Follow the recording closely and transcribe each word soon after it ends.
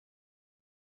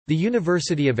The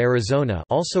University of Arizona,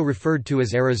 also referred to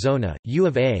as Arizona, U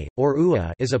of A, or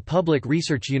UA, is a public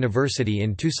research university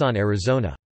in Tucson,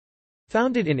 Arizona.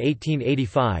 Founded in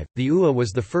 1885, the UA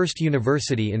was the first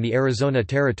university in the Arizona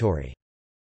Territory.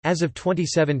 As of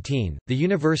 2017, the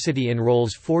university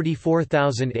enrolls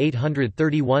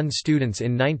 44,831 students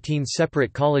in 19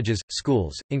 separate colleges,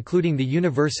 schools, including the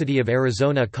University of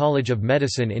Arizona College of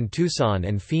Medicine in Tucson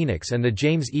and Phoenix and the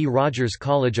James E. Rogers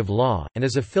College of Law, and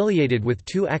is affiliated with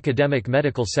two academic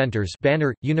medical centers: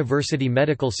 Banner, University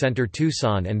Medical Center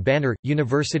Tucson, and Banner,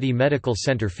 University Medical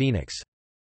Center Phoenix.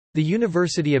 The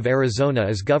University of Arizona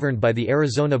is governed by the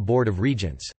Arizona Board of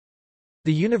Regents.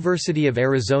 The University of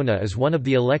Arizona is one of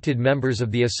the elected members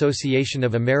of the Association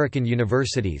of American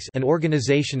Universities, an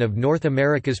organization of North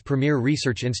America's premier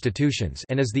research institutions,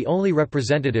 and is the only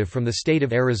representative from the state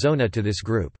of Arizona to this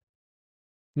group.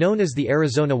 Known as the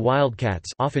Arizona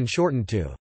Wildcats, often shortened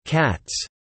to CATS,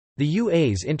 the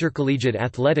UA's intercollegiate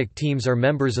athletic teams are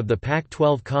members of the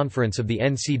Pac-12 Conference of the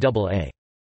NCAA.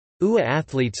 UA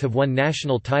athletes have won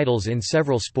national titles in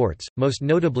several sports, most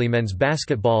notably men's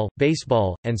basketball,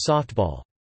 baseball, and softball.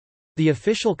 The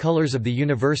official colors of the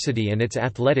university and its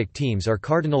athletic teams are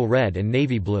cardinal red and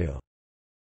navy blue.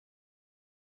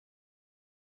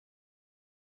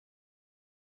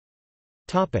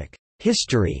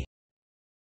 History.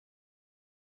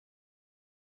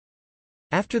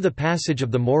 After the passage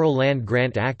of the Morrill Land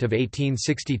Grant Act of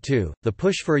 1862, the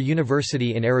push for a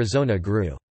university in Arizona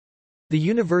grew. The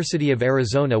University of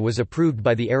Arizona was approved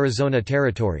by the Arizona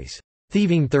Territory's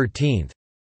Thieving 13th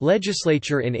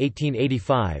legislature in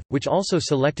 1885, which also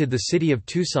selected the city of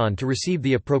Tucson to receive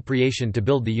the appropriation to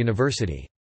build the university.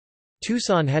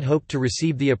 Tucson had hoped to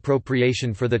receive the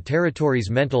appropriation for the territory's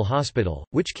mental hospital,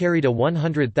 which carried a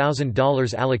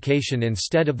 $100,000 allocation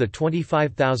instead of the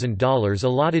 $25,000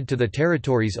 allotted to the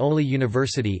territory's only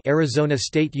university. Arizona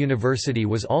State University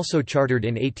was also chartered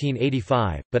in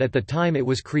 1885, but at the time it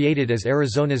was created as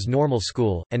Arizona's normal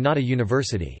school, and not a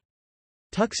university.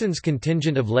 Tucson's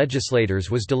contingent of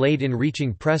legislators was delayed in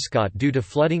reaching Prescott due to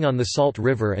flooding on the Salt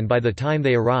River, and by the time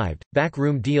they arrived,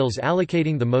 backroom deals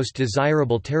allocating the most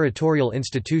desirable territorial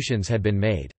institutions had been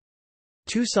made.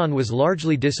 Tucson was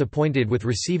largely disappointed with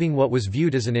receiving what was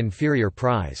viewed as an inferior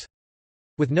prize.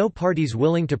 With no parties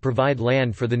willing to provide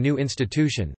land for the new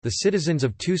institution, the citizens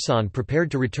of Tucson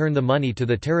prepared to return the money to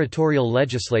the territorial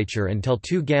legislature until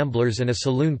two gamblers and a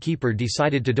saloon keeper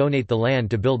decided to donate the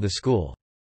land to build the school.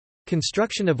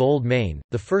 Construction of Old Main,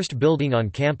 the first building on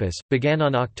campus, began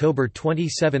on October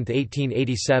 27,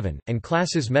 1887, and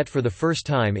classes met for the first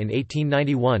time in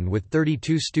 1891 with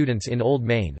 32 students in Old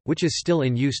Main, which is still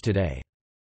in use today.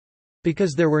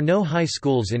 Because there were no high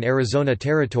schools in Arizona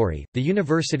Territory, the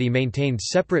university maintained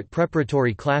separate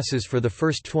preparatory classes for the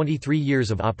first 23 years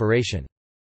of operation.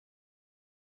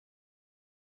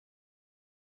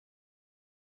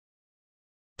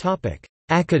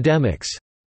 Academics.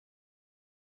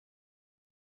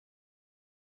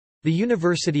 The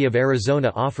University of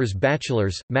Arizona offers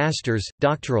bachelor's, master's,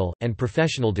 doctoral, and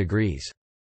professional degrees.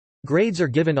 Grades are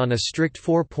given on a strict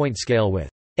 4-point scale with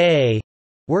A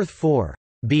worth 4,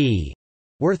 B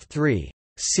worth 3,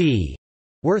 C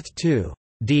worth 2,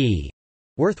 D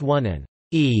worth 1, and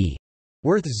E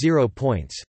worth 0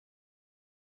 points.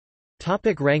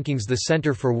 Topic rankings. The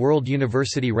Center for World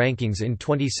University Rankings in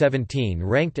 2017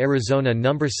 ranked Arizona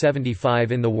number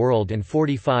 75 in the world and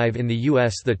 45 in the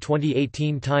U.S. The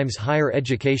 2018 Times Higher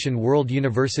Education World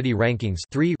University Rankings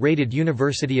 3 rated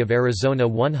University of Arizona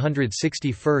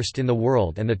 161st in the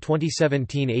world, and the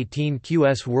 2017-18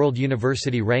 QS World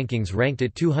University Rankings ranked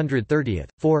it 230th.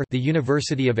 4. The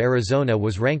University of Arizona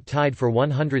was ranked tied for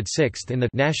 106th in the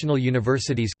National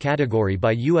Universities category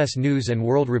by U.S. News &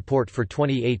 World Report for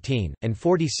 2018. And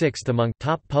 46th among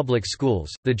top public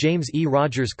schools. The James E.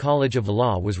 Rogers College of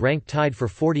Law was ranked tied for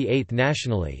 48th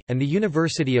nationally, and the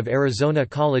University of Arizona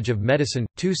College of Medicine,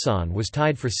 Tucson was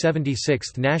tied for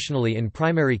 76th nationally in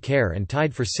primary care and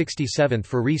tied for 67th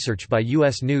for research by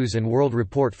U.S. News & World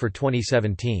Report for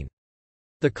 2017.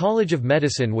 The College of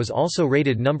Medicine was also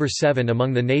rated number 7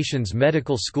 among the nation's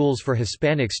medical schools for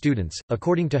Hispanic students,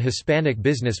 according to Hispanic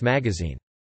Business magazine.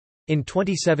 In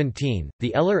 2017,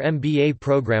 the Eller MBA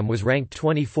program was ranked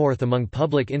 24th among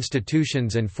public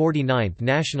institutions and 49th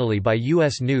nationally by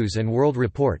U.S. News & World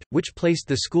Report, which placed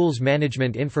the school's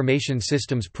Management Information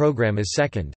Systems program as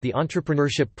second, the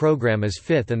Entrepreneurship program as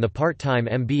 5th, and the part-time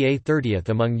MBA 30th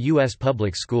among U.S.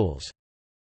 public schools.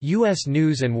 U.S.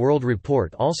 News & World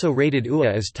Report also rated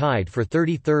UA as tied for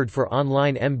 33rd for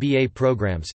online MBA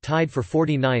programs, tied for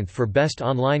 49th for Best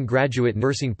Online Graduate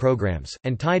Nursing Programs,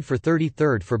 and tied for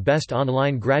 33rd for Best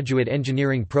Online Graduate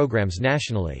Engineering Programs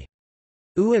nationally.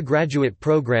 UA graduate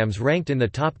programs ranked in the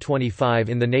top 25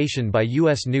 in the nation by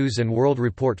U.S. News & World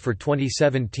Report for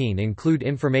 2017 include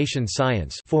Information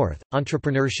Science 4th,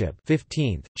 Entrepreneurship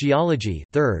 15th, Geology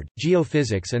 3rd,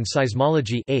 Geophysics and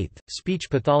Seismology 8th, Speech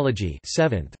Pathology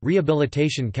 7th,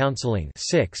 Rehabilitation Counseling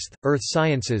 6th, Earth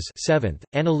Sciences 7th,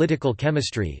 Analytical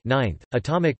Chemistry 9th,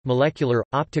 Atomic, Molecular,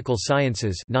 Optical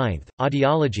Sciences 9th,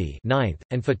 Audiology 9th,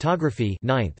 and Photography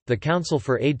 9th. The Council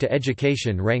for Aid to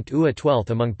Education ranked UA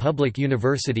 12th among public universities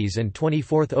and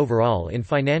 24th overall in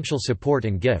financial support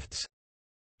and gifts.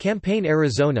 Campaign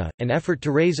Arizona, an effort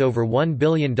to raise over $1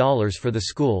 billion for the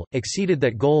school, exceeded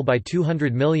that goal by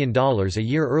 $200 million a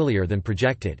year earlier than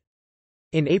projected.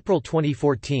 In April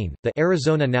 2014, the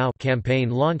Arizona Now campaign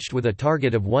launched with a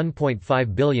target of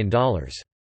 $1.5 billion.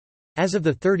 As of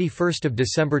 31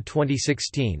 December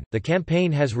 2016, the campaign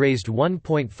has raised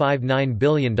 $1.59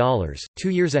 billion, 2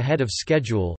 years ahead of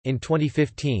schedule. In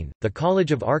 2015, the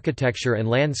College of Architecture and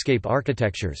Landscape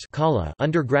Architecture's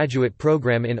undergraduate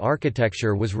program in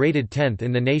architecture was rated 10th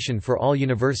in the nation for all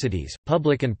universities,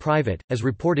 public and private, as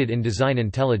reported in Design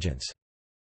Intelligence.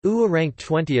 UA ranked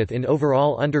 20th in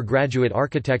overall undergraduate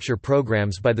architecture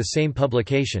programs by the same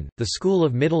publication. The School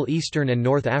of Middle Eastern and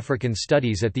North African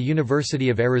Studies at the University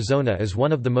of Arizona is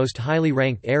one of the most highly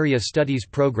ranked area studies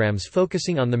programs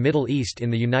focusing on the Middle East in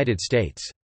the United States.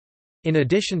 In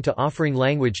addition to offering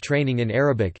language training in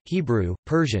Arabic, Hebrew,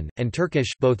 Persian, and Turkish,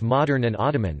 both modern and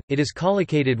Ottoman, it is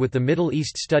collocated with the Middle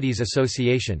East Studies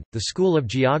Association. The School of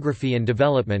Geography and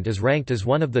Development is ranked as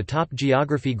one of the top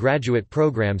geography graduate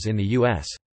programs in the U.S.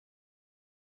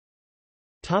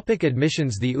 Topic: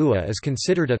 admissions. The UA is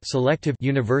considered a selective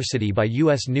university by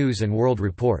U.S. News & World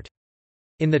Report.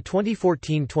 In the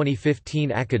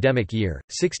 2014-2015 academic year,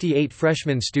 68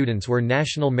 freshman students were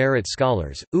National Merit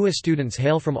Scholars. UA students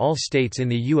hail from all states in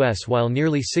the U.S. while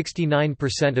nearly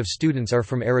 69% of students are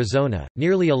from Arizona,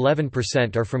 nearly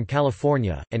 11% are from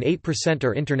California, and 8%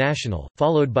 are international,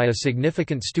 followed by a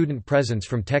significant student presence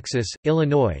from Texas,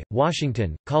 Illinois,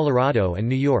 Washington, Colorado and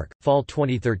New York. Fall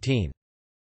 2013.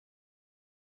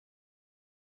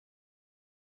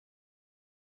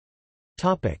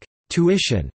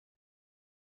 Tuition.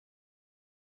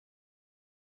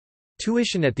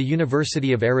 Tuition at the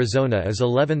University of Arizona is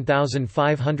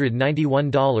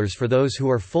 $11,591 for those who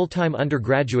are full-time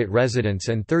undergraduate residents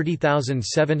and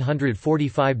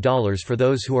 $30,745 for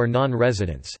those who are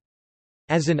non-residents.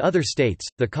 As in other states,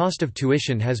 the cost of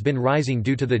tuition has been rising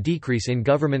due to the decrease in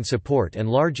government support and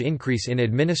large increase in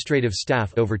administrative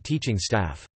staff over teaching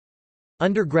staff.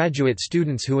 Undergraduate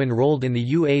students who enrolled in the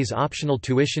UA's optional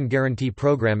tuition guarantee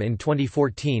program in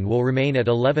 2014 will remain at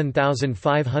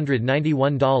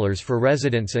 $11,591 for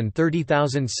residents and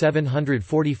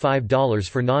 $30,745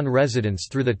 for non-residents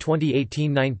through the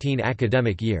 2018-19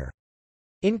 academic year.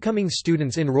 Incoming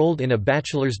students enrolled in a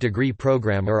bachelor's degree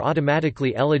program are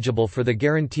automatically eligible for the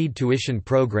guaranteed tuition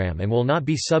program and will not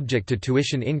be subject to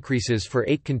tuition increases for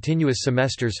 8 continuous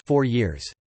semesters, 4 years.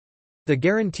 The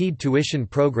guaranteed tuition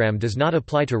program does not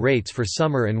apply to rates for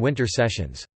summer and winter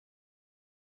sessions.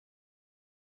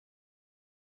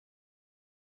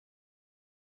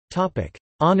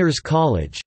 Honors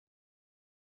College.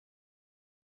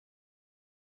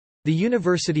 The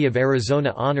University of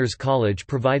Arizona Honors College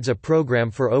provides a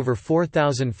program for over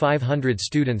 4,500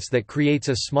 students that creates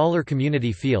a smaller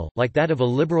community feel, like that of a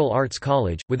liberal arts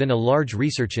college, within a large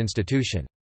research institution.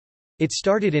 It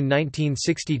started in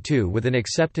 1962 with an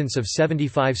acceptance of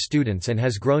 75 students and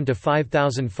has grown to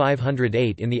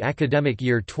 5,508 in the academic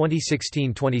year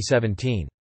 2016-2017.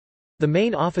 The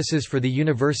main offices for the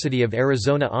University of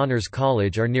Arizona Honors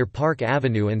College are near Park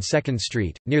Avenue and 2nd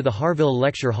Street, near the Harville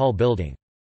Lecture Hall building.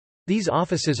 These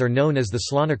offices are known as the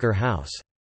Slonaker House.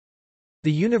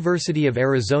 The University of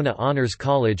Arizona Honors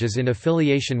College is in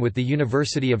affiliation with the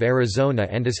University of Arizona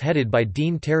and is headed by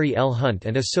Dean Terry L. Hunt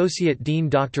and Associate Dean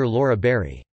Dr. Laura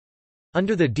Berry.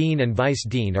 Under the Dean and Vice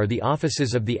Dean are the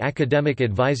offices of the Academic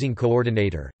Advising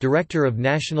Coordinator, Director of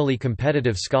Nationally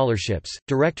Competitive Scholarships,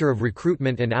 Director of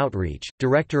Recruitment and Outreach,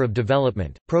 Director of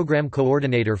Development, Program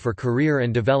Coordinator for Career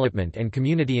and Development and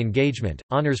Community Engagement,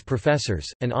 Honors Professors,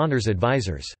 and Honors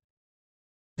Advisors.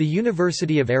 The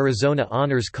University of Arizona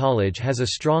Honors College has a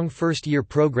strong first-year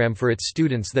program for its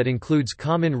students that includes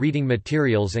common reading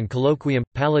materials and colloquium,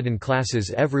 Paladin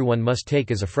classes everyone must take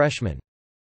as a freshman.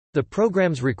 The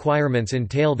program's requirements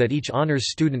entail that each honors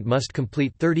student must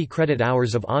complete 30 credit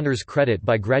hours of honors credit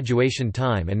by graduation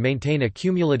time and maintain a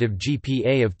cumulative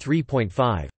GPA of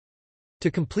 3.5. To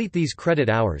complete these credit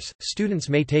hours, students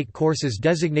may take courses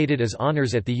designated as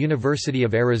honors at the University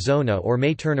of Arizona or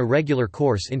may turn a regular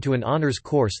course into an honors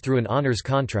course through an honors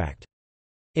contract.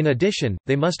 In addition,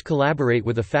 they must collaborate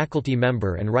with a faculty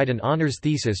member and write an honors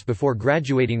thesis before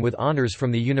graduating with honors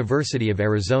from the University of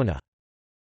Arizona.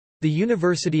 The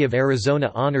University of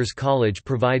Arizona Honors College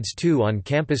provides two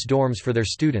on-campus dorms for their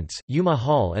students, Yuma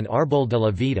Hall and Arbol de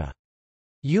la Vida.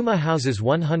 Yuma houses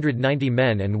 190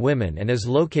 men and women and is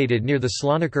located near the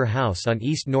Sloniker House on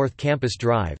East North Campus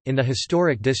Drive. In the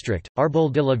historic district,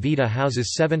 Arbol de la Vida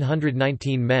houses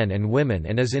 719 men and women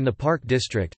and is in the Park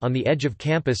District, on the edge of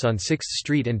campus on 6th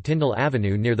Street and Tyndall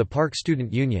Avenue near the Park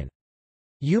Student Union.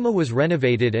 Yuma was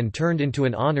renovated and turned into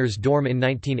an honors dorm in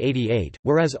 1988,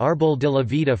 whereas Arbol de la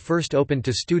Vida first opened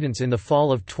to students in the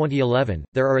fall of 2011.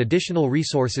 There are additional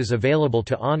resources available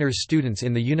to honors students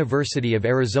in the University of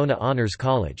Arizona Honors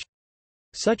College.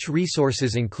 Such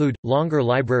resources include, longer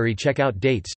library checkout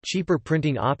dates, cheaper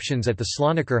printing options at the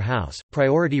Sloniker House,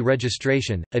 priority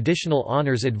registration, additional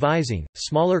honors advising,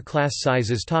 smaller class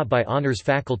sizes taught by honors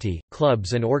faculty,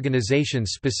 clubs and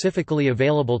organizations specifically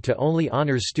available to only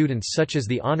honors students such as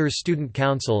the Honors Student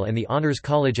Council and the Honors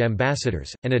College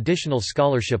Ambassadors, and additional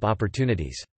scholarship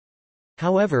opportunities.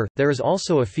 However, there is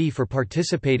also a fee for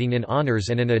participating in honors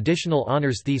and an additional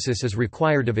honors thesis is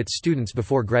required of its students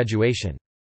before graduation.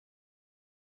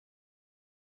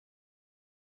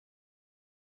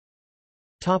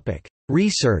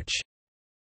 Research.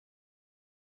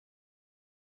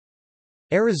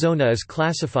 Arizona is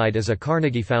classified as a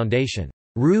Carnegie Foundation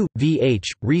RU, VH,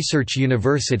 research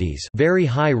universities, very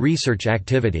high research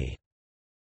activity.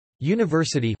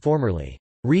 University, formerly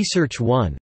Research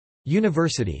One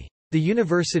University. The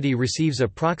university receives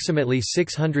approximately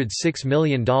 $606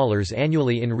 million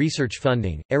annually in research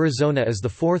funding. Arizona is the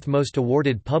fourth most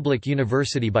awarded public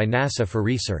university by NASA for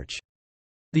research.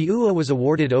 The UA was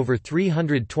awarded over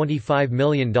 $325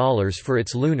 million for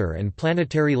its Lunar and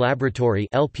Planetary Laboratory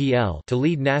 (LPL) to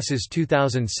lead NASA's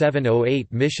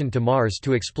 2007-08 mission to Mars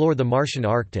to explore the Martian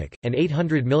Arctic, and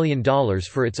 $800 million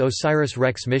for its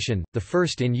OSIRIS-REx mission, the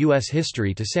first in U.S.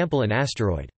 history to sample an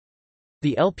asteroid.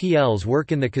 The LPL's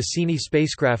work in the Cassini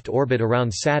spacecraft orbit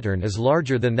around Saturn is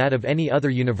larger than that of any other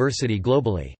university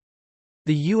globally.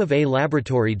 The U of A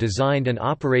laboratory designed and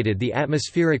operated the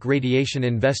atmospheric radiation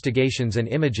investigations and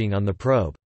imaging on the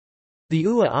probe. The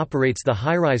UA operates the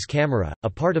HiRISE camera,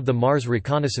 a part of the Mars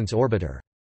Reconnaissance Orbiter.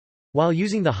 While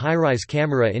using the HiRISE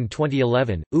camera in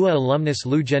 2011, UA alumnus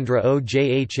Lujendra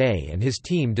Ojha and his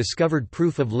team discovered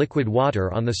proof of liquid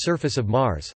water on the surface of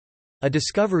Mars—a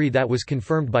discovery that was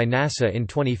confirmed by NASA in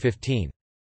 2015.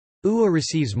 UA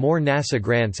receives more NASA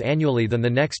grants annually than the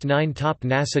next 9 top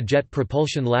NASA Jet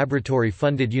Propulsion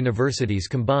Laboratory-funded universities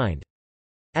combined.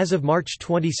 As of March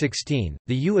 2016,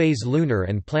 the UA's Lunar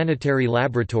and Planetary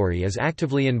Laboratory is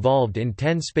actively involved in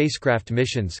 10 spacecraft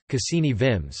missions: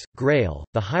 Cassini-VIMS, GRAIL,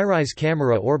 the HiRISE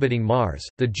camera orbiting Mars,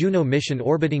 the Juno mission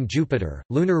orbiting Jupiter,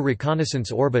 Lunar Reconnaissance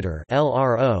Orbiter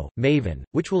 (LRO), MAVEN,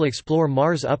 which will explore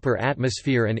Mars' upper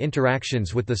atmosphere and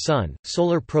interactions with the Sun,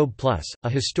 Solar Probe Plus, a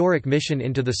historic mission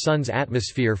into the Sun's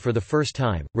atmosphere for the first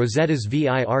time, Rosetta's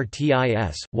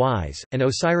VIRTIS, WISE, and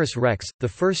OSIRIS-REx, the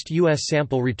first U.S.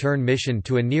 sample return mission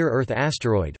to a near-Earth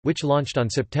asteroid, which launched on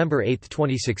September 8,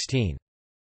 2016.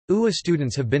 UA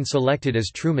students have been selected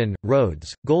as Truman,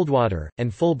 Rhodes, Goldwater,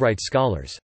 and Fulbright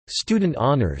scholars. Student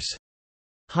honors.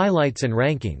 Highlights and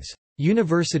rankings.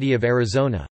 University of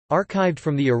Arizona. Archived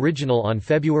from the original on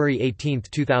February 18,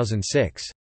 2006.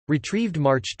 Retrieved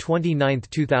March 29,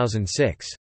 2006.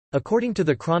 According to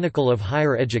the Chronicle of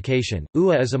Higher Education,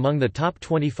 UA is among the top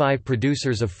 25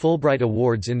 producers of Fulbright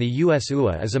Awards in the U.S.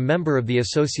 UA is a member of the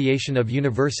Association of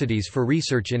Universities for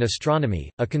Research in Astronomy,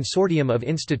 a consortium of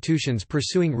institutions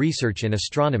pursuing research in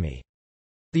astronomy.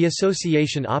 The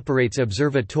association operates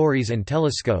observatories and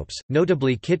telescopes,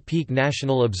 notably Kitt Peak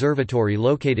National Observatory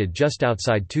located just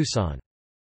outside Tucson.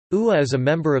 UA is a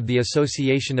member of the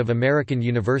Association of American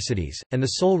Universities, and the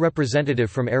sole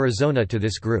representative from Arizona to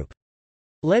this group.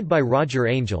 Led by Roger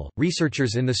Angel,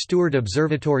 researchers in the Steward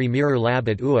Observatory Mirror Lab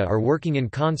at UA are working in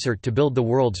concert to build the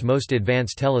world's most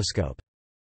advanced telescope.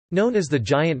 Known as the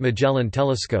Giant Magellan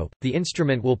Telescope, the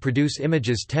instrument will produce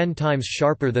images 10 times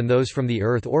sharper than those from the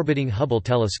Earth-orbiting Hubble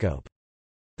telescope.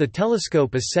 The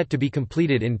telescope is set to be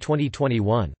completed in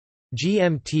 2021.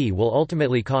 GMT will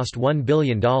ultimately cost $1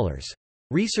 billion.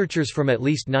 Researchers from at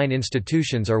least 9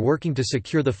 institutions are working to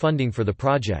secure the funding for the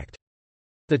project.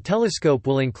 The telescope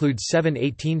will include 7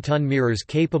 18-ton mirrors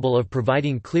capable of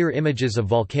providing clear images of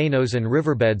volcanoes and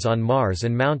riverbeds on Mars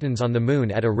and mountains on the Moon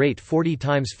at a rate 40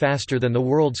 times faster than the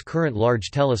world's current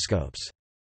large telescopes.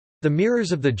 The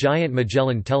mirrors of the giant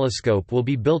Magellan telescope will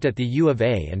be built at the U of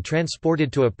A and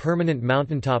transported to a permanent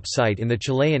mountaintop site in the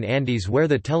Chilean Andes where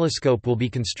the telescope will be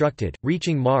constructed,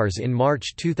 reaching Mars in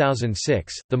March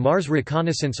 2006. The Mars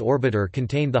Reconnaissance Orbiter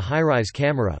contained the HiRISE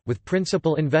camera, with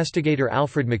principal investigator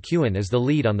Alfred McEwen as the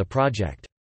lead on the project.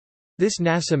 This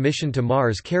NASA mission to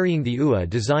Mars carrying the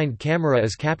UA-designed camera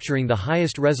is capturing the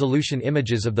highest resolution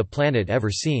images of the planet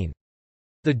ever seen.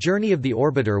 The journey of the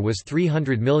orbiter was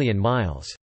 300 million miles.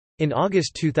 In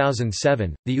August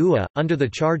 2007, the UA, under the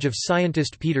charge of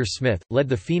scientist Peter Smith, led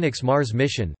the Phoenix Mars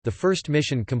mission, the first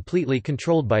mission completely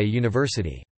controlled by a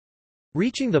university.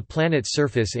 Reaching the planet's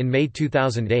surface in May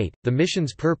 2008, the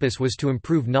mission's purpose was to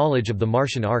improve knowledge of the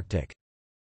Martian Arctic.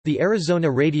 The Arizona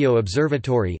Radio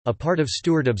Observatory, a part of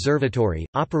Steward Observatory,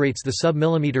 operates the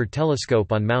submillimeter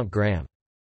telescope on Mount Graham.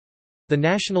 The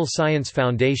National Science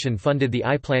Foundation funded the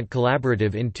iPlant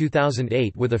Collaborative in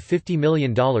 2008 with a $50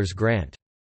 million grant.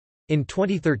 In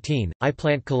 2013,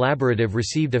 iPlant Collaborative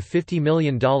received a $50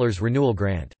 million renewal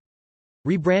grant.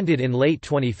 Rebranded in late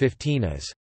 2015 as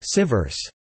Sivers,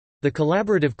 the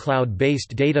collaborative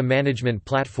cloud-based data management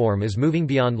platform is moving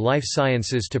beyond life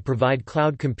sciences to provide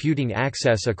cloud computing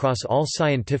access across all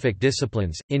scientific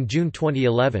disciplines. In June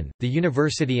 2011, the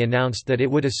university announced that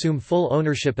it would assume full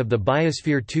ownership of the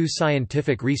Biosphere 2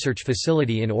 scientific research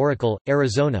facility in Oracle,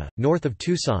 Arizona, north of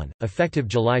Tucson, effective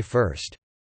July 1.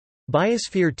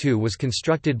 Biosphere 2 was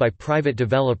constructed by private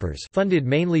developers funded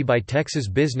mainly by Texas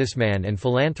businessman and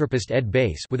philanthropist Ed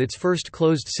Bass with its first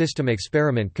closed-system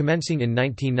experiment commencing in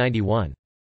 1991.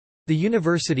 The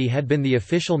university had been the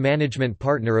official management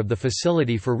partner of the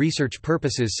facility for research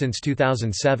purposes since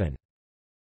 2007.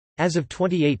 As of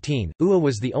 2018, UA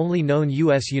was the only known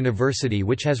U.S. university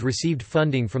which has received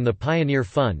funding from the Pioneer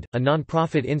Fund, a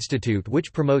nonprofit institute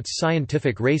which promotes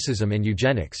scientific racism and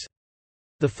eugenics.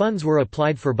 The funds were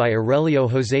applied for by Aurelio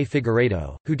José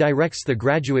Figueiredo, who directs the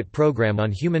graduate program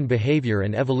on human behavior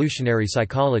and evolutionary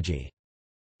psychology.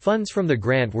 Funds from the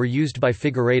grant were used by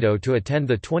Figueiredo to attend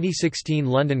the 2016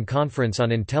 London Conference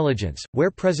on Intelligence,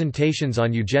 where presentations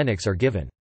on eugenics are given.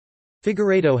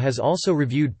 Figueiredo has also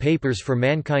reviewed papers for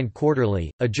Mankind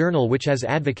Quarterly, a journal which has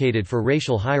advocated for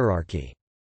racial hierarchy.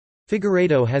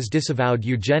 Figueiredo has disavowed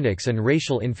eugenics and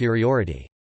racial inferiority.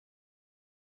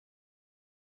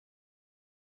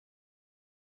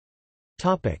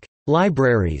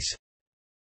 Libraries.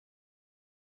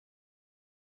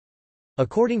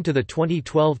 According to the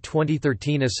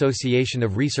 2012-2013 Association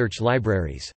of Research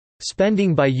Libraries,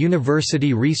 "Spending by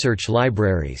University Research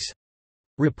Libraries"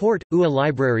 report, UA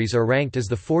libraries are ranked as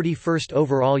the 41st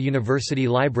overall university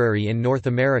library in North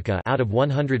America out of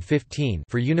 115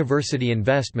 for university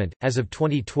investment. As of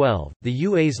 2012, the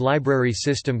UA's library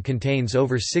system contains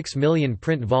over 6 million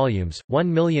print volumes,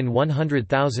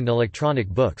 1,100,000 electronic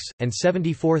books, and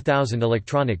 74,000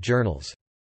 electronic journals.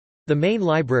 The main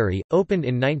library, opened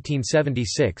in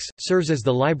 1976, serves as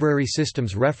the library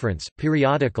system's reference,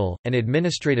 periodical, and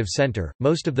administrative center.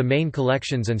 Most of the main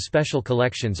collections and special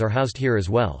collections are housed here as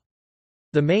well.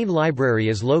 The main library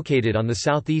is located on the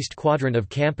southeast quadrant of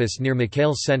campus near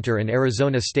McHale Center and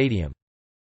Arizona Stadium.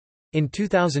 In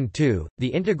 2002, the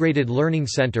Integrated Learning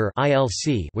Center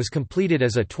 (ILC) was completed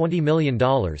as a $20 million,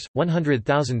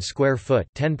 100,000 square foot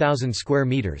 (10,000 square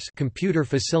meters) computer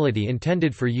facility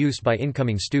intended for use by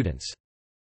incoming students.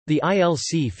 The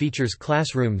ILC features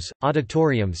classrooms,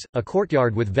 auditoriums, a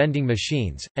courtyard with vending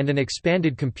machines, and an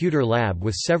expanded computer lab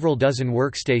with several dozen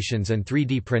workstations and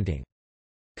 3D printing.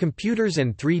 Computers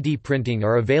and 3D printing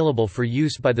are available for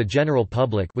use by the general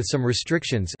public with some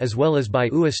restrictions as well as by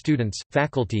UA students,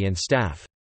 faculty and staff.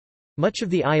 Much of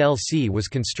the ILC was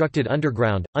constructed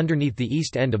underground, underneath the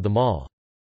east end of the mall.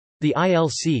 The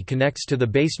ILC connects to the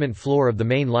basement floor of the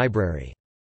main library.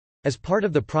 As part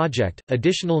of the project,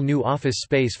 additional new office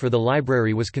space for the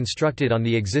library was constructed on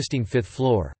the existing fifth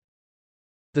floor.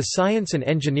 The Science and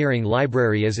Engineering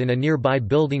Library is in a nearby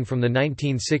building from the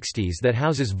 1960s that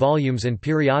houses volumes and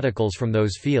periodicals from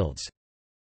those fields.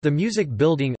 The Music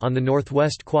Building on the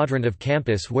northwest quadrant of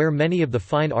campus, where many of the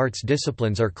fine arts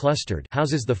disciplines are clustered,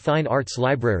 houses the Fine Arts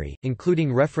Library,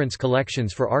 including reference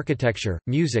collections for architecture,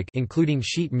 music including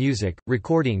sheet music,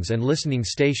 recordings and listening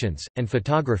stations, and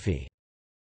photography.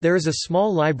 There is a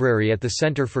small library at the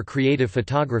Center for Creative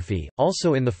Photography,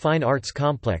 also in the Fine Arts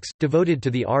Complex, devoted to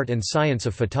the art and science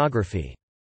of photography.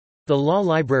 The Law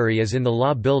Library is in the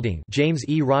Law Building, James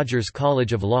E. Rogers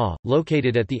College of Law,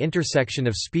 located at the intersection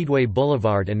of Speedway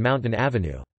Boulevard and Mountain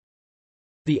Avenue.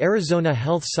 The Arizona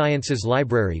Health Sciences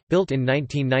Library, built in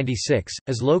 1996,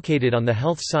 is located on the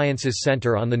Health Sciences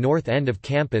Center on the north end of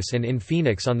campus and in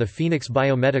Phoenix on the Phoenix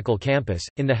Biomedical Campus,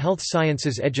 in the Health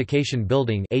Sciences Education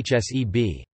Building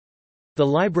 (HSEB). The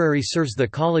library serves the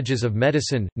colleges of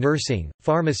medicine, nursing,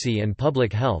 pharmacy and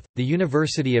public health, the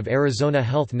University of Arizona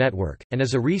Health Network, and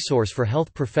is a resource for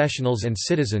health professionals and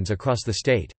citizens across the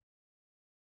state.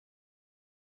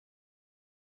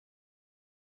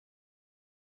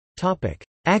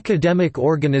 Academic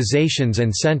organizations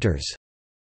and centers.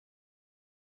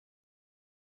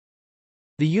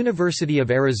 The University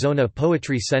of Arizona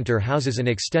Poetry Center houses an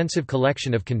extensive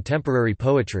collection of contemporary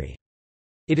poetry.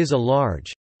 It is a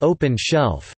large, open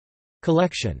shelf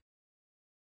collection.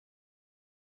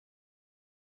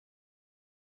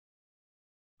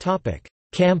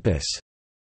 Campus.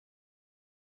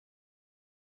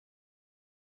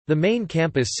 The main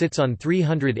campus sits on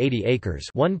 380 acres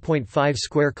 (1.5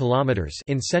 square kilometers)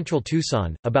 in central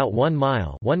Tucson, about 1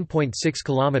 mile (1.6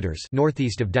 kilometers)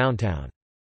 northeast of downtown.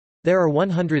 There are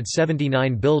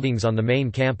 179 buildings on the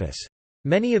main campus.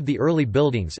 Many of the early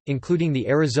buildings, including the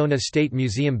Arizona State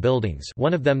Museum buildings,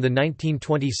 one of them the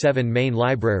 1927 Main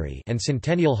Library, and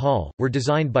Centennial Hall, were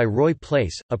designed by Roy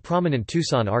Place, a prominent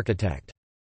Tucson architect.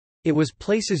 It was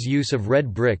Place's use of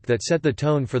red brick that set the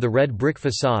tone for the red brick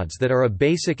facades that are a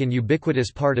basic and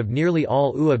ubiquitous part of nearly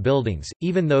all UA buildings,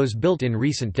 even those built in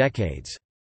recent decades.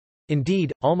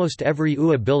 Indeed, almost every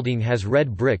UA building has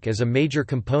red brick as a major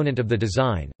component of the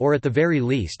design, or at the very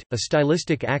least, a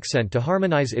stylistic accent to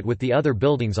harmonize it with the other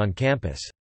buildings on campus.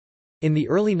 In the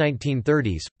early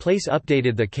 1930s, Place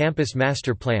updated the campus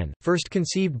master plan, first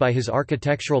conceived by his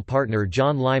architectural partner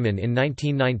John Lyman in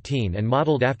 1919 and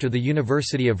modeled after the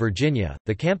University of Virginia.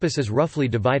 The campus is roughly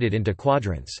divided into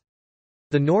quadrants.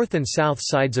 The north and south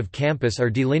sides of campus are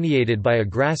delineated by a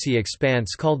grassy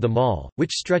expanse called the Mall,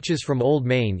 which stretches from Old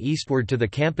Main eastward to the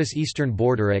campus' eastern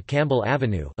border at Campbell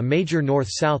Avenue, a major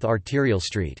north-south arterial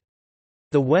street.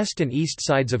 The west and east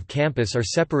sides of campus are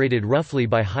separated roughly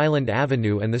by Highland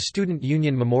Avenue and the Student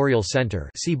Union Memorial Center.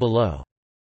 See below.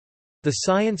 The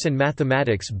science and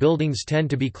mathematics buildings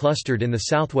tend to be clustered in the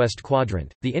southwest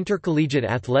quadrant, the intercollegiate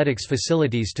athletics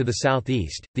facilities to the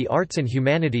southeast, the arts and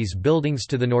humanities buildings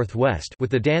to the northwest,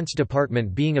 with the dance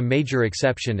department being a major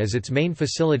exception as its main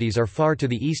facilities are far to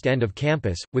the east end of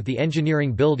campus, with the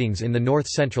engineering buildings in the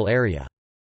north-central area.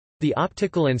 The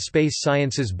optical and space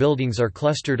sciences buildings are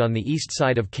clustered on the east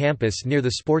side of campus near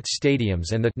the sports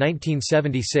stadiums and the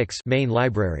 1976 main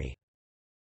library.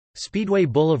 Speedway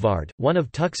Boulevard, one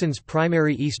of Tucson's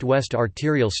primary east-west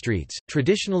arterial streets,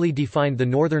 traditionally defined the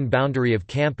northern boundary of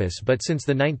campus, but since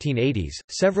the 1980s,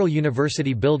 several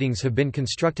university buildings have been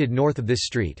constructed north of this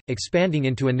street, expanding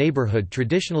into a neighborhood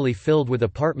traditionally filled with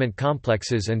apartment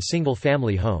complexes and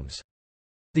single-family homes.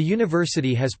 The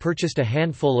university has purchased a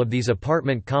handful of these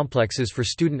apartment complexes for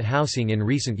student housing in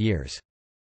recent years.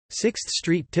 6th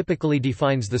Street typically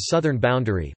defines the southern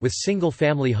boundary, with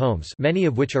single-family homes, many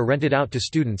of which are rented out to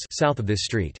students, south of this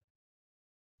street.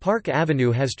 Park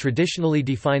Avenue has traditionally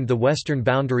defined the western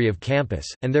boundary of campus,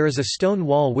 and there is a stone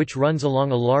wall which runs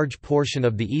along a large portion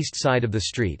of the east side of the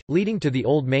street, leading to the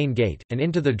Old Main Gate, and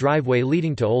into the driveway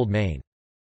leading to Old Main.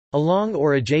 Along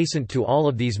or adjacent to all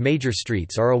of these major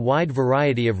streets are a wide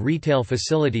variety of retail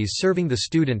facilities serving the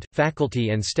student,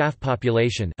 faculty and staff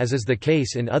population, as is the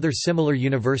case in other similar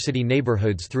university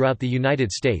neighborhoods throughout the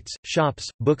United States: shops,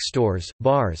 bookstores,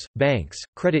 bars, banks,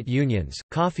 credit unions,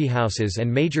 coffeehouses and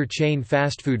major chain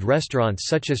fast food restaurants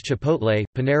such as Chipotle,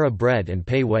 Panera Bread and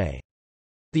Pei Wei.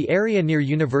 The area near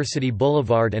University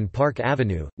Boulevard and Park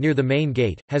Avenue, near the main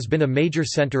gate, has been a major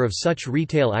center of such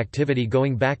retail activity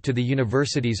going back to the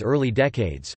university's early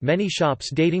decades. Many shops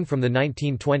dating from the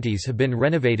 1920s have been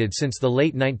renovated since the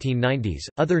late 1990s,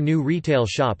 other new retail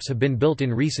shops have been built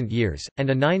in recent years, and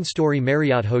a 9-story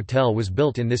Marriott hotel was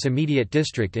built in this immediate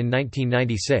district in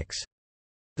 1996.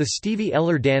 The Stevie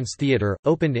Eller Dance Theater,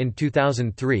 opened in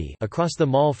 2003 across the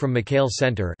mall from McHale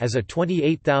Center as a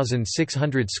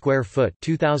 28,600 square foot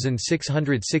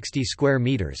 (2,660 square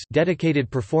meters)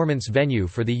 dedicated performance venue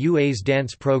for the UA's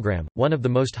dance program, one of the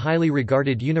most highly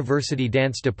regarded university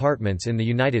dance departments in the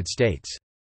United States.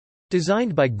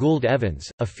 Designed by Gould Evans,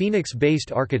 a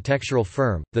Phoenix-based architectural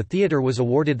firm, the theater was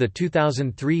awarded the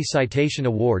 2003 Citation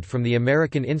Award from the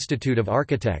American Institute of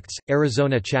Architects,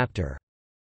 Arizona chapter.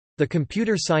 The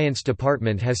computer science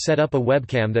department has set up a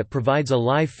webcam that provides a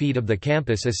live feed of the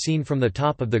campus as seen from the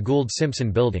top of the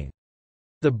Gould-Simpson building.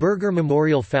 The Berger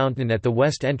Memorial Fountain at the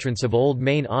west entrance of Old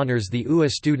Main honors the UA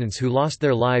students who lost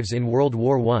their lives in World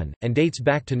War I, and dates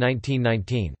back to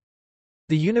 1919.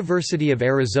 The University of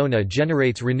Arizona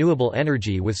generates renewable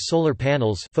energy with solar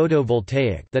panels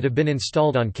photovoltaic that have been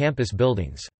installed on campus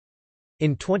buildings.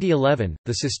 In 2011,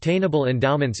 the Sustainable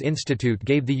Endowments Institute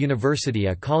gave the university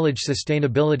a College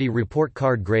Sustainability Report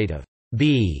Card grade of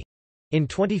B. In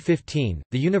 2015,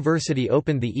 the university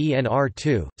opened the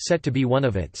ENR2, set to be one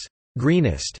of its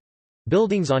greenest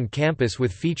buildings on campus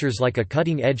with features like a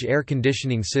cutting-edge air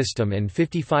conditioning system and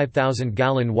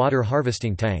 55,000-gallon water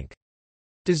harvesting tank.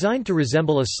 Designed to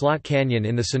resemble a slot canyon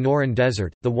in the Sonoran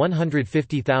Desert, the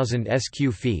 150,000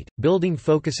 sq-ft building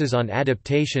focuses on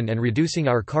adaptation and reducing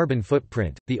our carbon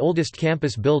footprint. The oldest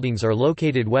campus buildings are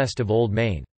located west of Old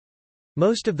Main.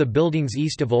 Most of the buildings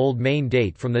east of Old Main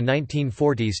date from the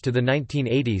 1940s to the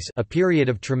 1980s, a period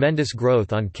of tremendous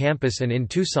growth on campus and in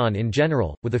Tucson in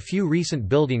general, with a few recent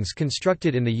buildings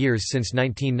constructed in the years since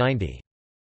 1990.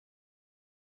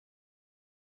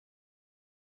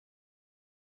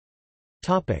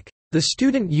 The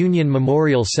Student Union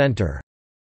Memorial Center.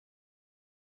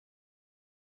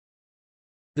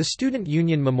 The Student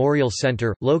Union Memorial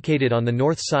Center, located on the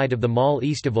north side of the mall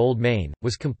east of Old Main,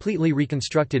 was completely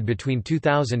reconstructed between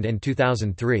 2000 and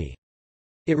 2003.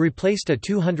 It replaced a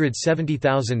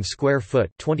 270,000 square foot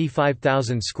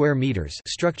 (25,000 square meters)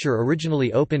 structure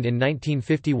originally opened in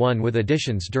 1951 with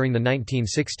additions during the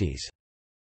 1960s.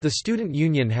 The Student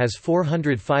Union has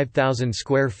 405,000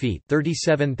 square feet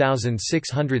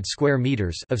 (37,600 square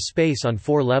meters) of space on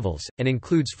 4 levels, and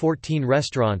includes 14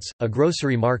 restaurants, a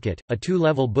grocery market, a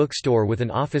 2-level bookstore with an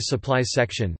office supplies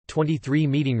section, 23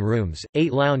 meeting rooms,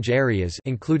 8 lounge areas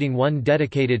including one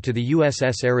dedicated to the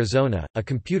USS Arizona, a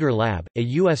computer lab, a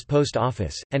U.S. post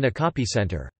office, and a copy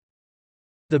center.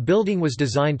 The building was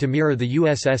designed to mirror the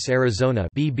USS Arizona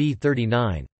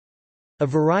BB-39. A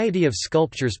variety of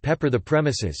sculptures pepper the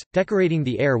premises, decorating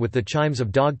the air with the chimes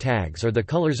of dog tags or the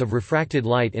colors of refracted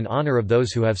light in honor of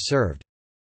those who have served.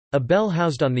 A bell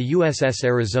housed on the USS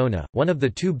Arizona, one of the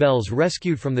 2 bells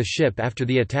rescued from the ship after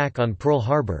the attack on Pearl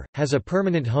Harbor, has a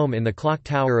permanent home in the clock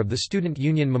tower of the Student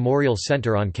Union Memorial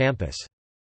Center on campus.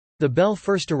 The bell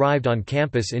first arrived on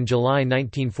campus in July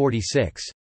 1946.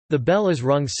 The bell is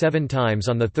rung 7 times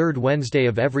on the 3rd Wednesday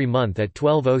of every month at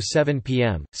 12:07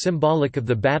 p.m., symbolic of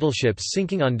the battleships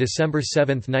sinking on December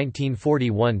 7,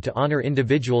 1941 to honor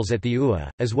individuals at the UA,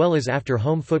 as well as after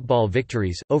home football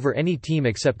victories, over any team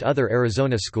except other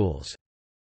Arizona schools.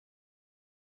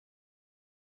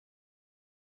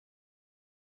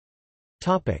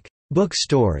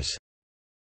 Bookstores.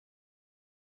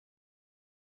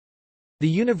 The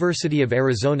University of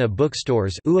Arizona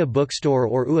Bookstores UA Bookstore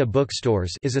or UA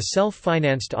Bookstores is a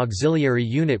self-financed auxiliary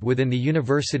unit within the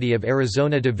University of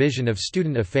Arizona Division of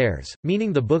Student Affairs,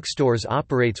 meaning the bookstores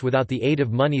operates without the aid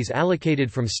of monies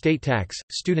allocated from state tax,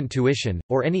 student tuition,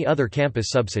 or any other campus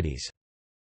subsidies.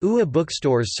 UA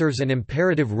Bookstores serves an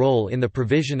imperative role in the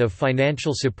provision of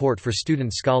financial support for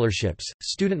student scholarships,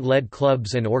 student-led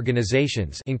clubs and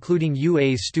organizations including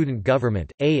UA's student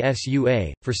government,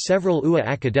 ASUA, for several UA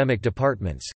academic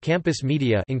departments, campus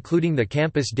media including the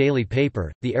campus daily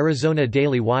paper, the Arizona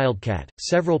Daily Wildcat,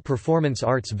 several performance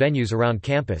arts venues around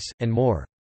campus, and more.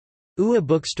 UA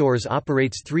Bookstores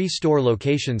operates 3 store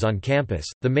locations on campus,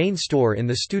 the main store in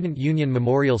the Student Union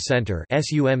Memorial Center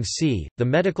 (SUMC), the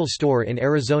medical store in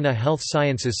Arizona Health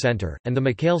Sciences Center, and the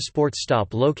McHale Sports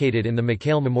Stop located in the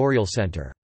McHale Memorial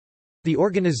Center. The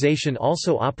organization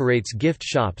also operates gift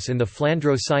shops in the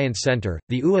Flandreau Science Center,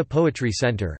 the UA Poetry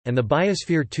Center, and the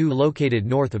Biosphere 2 located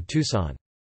north of Tucson.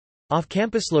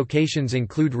 Off-campus locations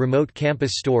include remote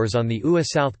campus stores on the UA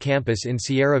South Campus in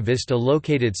Sierra Vista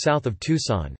located south of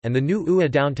Tucson, and the new UA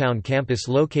Downtown Campus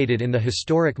located in the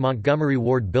historic Montgomery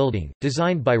Ward Building,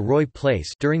 designed by Roy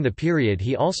Place. During the period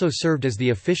he also served as the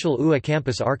official UA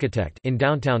campus architect in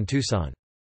downtown Tucson.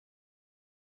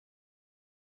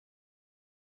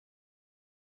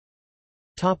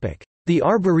 The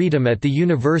Arboretum at the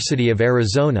University of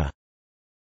Arizona.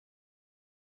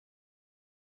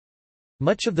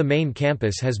 Much of the main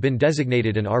campus has been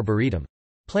designated an arboretum.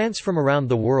 Plants from around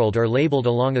the world are labeled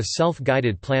along a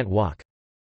self-guided plant walk.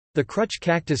 The Crutch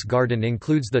Cactus Garden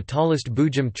includes the tallest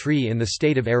boojum tree in the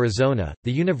state of Arizona.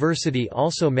 The university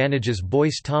also manages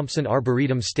Boyce Thompson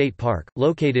Arboretum State Park,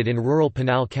 located in rural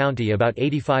Pinal County about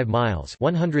 85 miles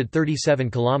 (137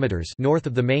 kilometers) north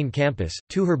of the main campus.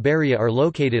 2 herbaria are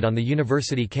located on the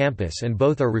university campus and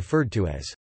both are referred to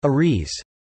as Aries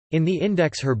in the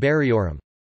Index Herbariorum.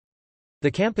 The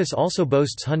campus also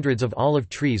boasts hundreds of olive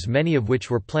trees, many of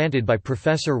which were planted by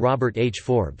Professor Robert H.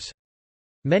 Forbes.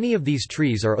 Many of these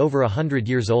trees are over 100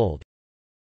 years old.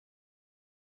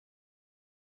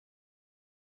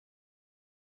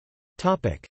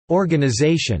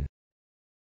 Organization.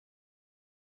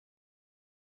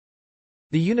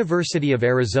 The University of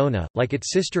Arizona, like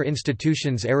its sister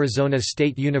institutions Arizona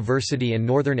State University and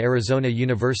Northern Arizona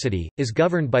University, is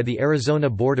governed by the Arizona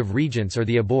Board of Regents or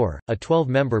the ABOR, a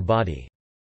 12-member body.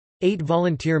 8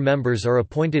 volunteer members are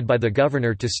appointed by the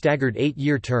governor to staggered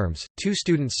 8-year terms. 2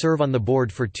 students serve on the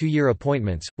board for 2-year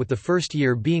appointments, with the first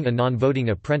year being a non-voting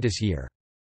apprentice year.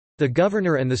 The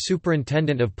governor and the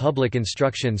superintendent of public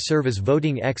instruction serve as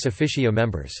voting ex officio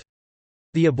members.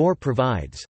 The ABOR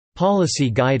provides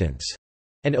policy guidance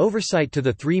and oversight to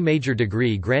the 3 major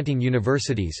degree-granting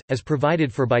universities, as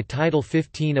provided for by Title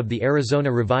 15 of the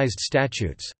Arizona Revised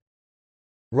Statutes.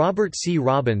 Robert C.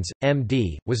 Robbins,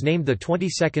 M.D., was named the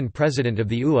 22nd president of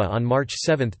the UA on March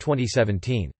 7,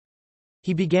 2017.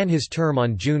 He began his term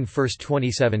on June 1,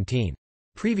 2017.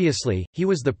 Previously, he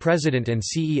was the president and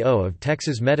CEO of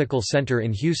Texas Medical Center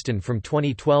in Houston from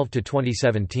 2012 to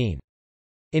 2017.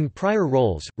 In prior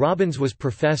roles, Robbins was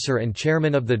professor and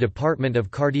chairman of the Department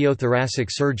of Cardiothoracic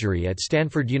Surgery at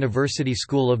Stanford University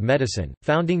School of Medicine,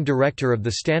 founding director of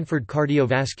the Stanford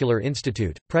Cardiovascular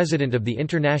Institute, president of the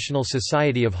International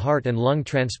Society of Heart and Lung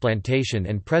Transplantation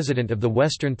and president of the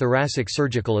Western Thoracic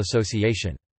Surgical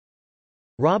Association.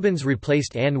 Robbins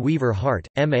replaced Ann Weaver Hart,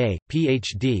 M.A.,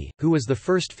 Ph.D., who was the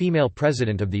first female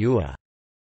president of the UA.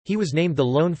 He was named the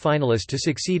lone finalist to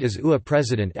succeed as UA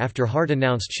president after Hart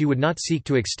announced she would not seek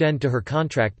to extend to her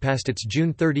contract past its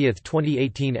June 30,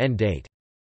 2018 end date.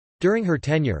 During her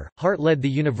tenure, Hart led the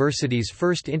university's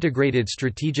first integrated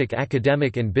strategic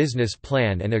academic and business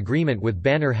plan and agreement with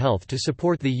Banner Health to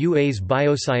support the UA's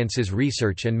biosciences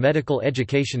research and medical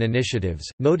education initiatives.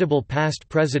 Notable past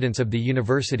presidents of the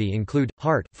university include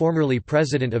Hart, formerly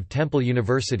president of Temple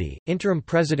University, interim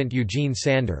president Eugene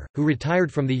Sander, who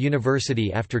retired from the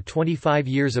university after 25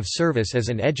 years of service as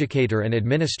an educator and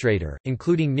administrator,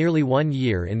 including nearly 1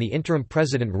 year in the interim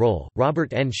president role,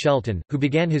 Robert N. Shelton, who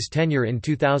began his tenure in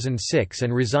 2006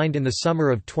 and resigned in the summer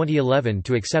of 2011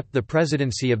 to accept the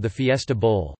presidency of the Fiesta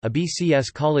Bowl, a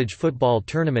BCS college football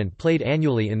tournament played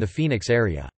annually in the Phoenix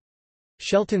area.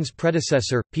 Shelton's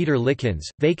predecessor, Peter Lickens,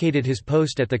 vacated his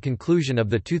post at the conclusion of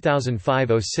the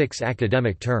 2005-06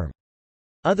 academic term.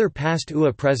 Other past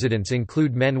UA presidents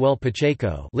include Manuel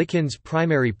Pacheco, Lickens'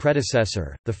 primary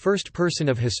predecessor, the first person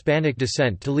of Hispanic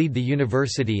descent to lead the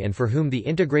university and for whom the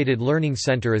Integrated Learning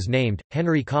Center is named,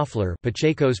 Henry Koffler,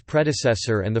 Pacheco's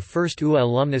predecessor and the first UA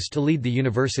alumnus to lead the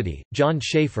university, John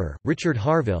Schaefer, Richard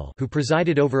Harville, who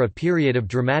presided over a period of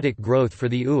dramatic growth for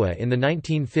the UA in the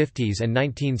 1950s and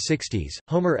 1960s,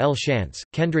 Homer L. Shantz,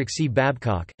 Kendrick C.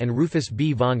 Babcock, and Rufus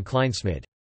B. von Kleinsmid.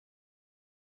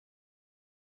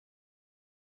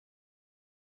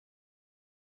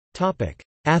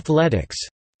 Athletics.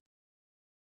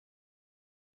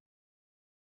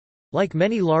 Like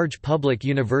many large public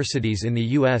universities in the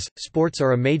U.S., sports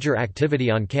are a major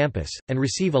activity on campus, and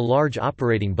receive a large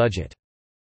operating budget.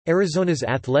 Arizona's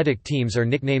athletic teams are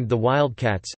nicknamed the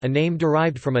Wildcats, a name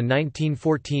derived from a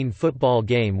 1914 football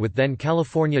game with then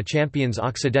California champions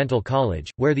Occidental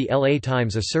College, where the LA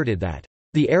Times asserted that,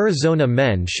 "The Arizona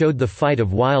men showed the fight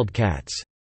of Wildcats."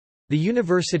 The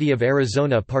University of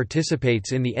Arizona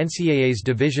participates in the NCAA's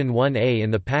Division I-A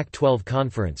in the Pac-12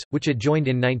 Conference, which it joined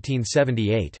in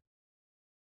 1978.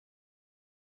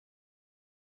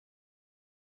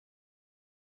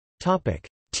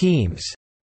 Teams.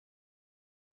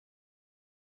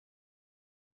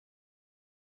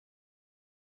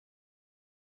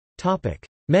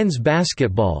 Men's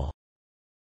basketball.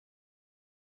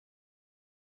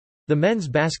 The men's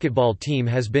basketball team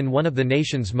has been one of the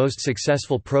nation's most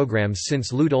successful programs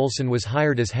since Lute Olson was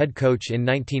hired as head coach in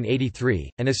 1983,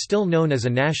 and is still known as a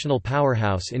national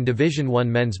powerhouse in Division I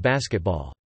men's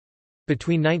basketball.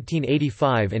 Between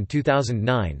 1985 and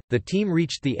 2009, the team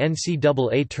reached the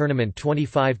NCAA tournament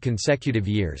 25 consecutive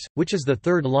years, which is the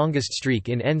third longest streak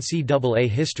in NCAA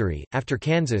history, after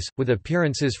Kansas, with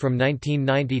appearances from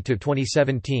 1990 to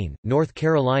 2017, North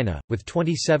Carolina, with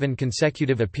 27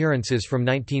 consecutive appearances from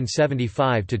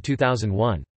 1975 to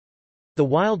 2001. The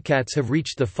Wildcats have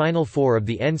reached the Final Four of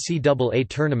the NCAA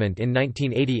tournament in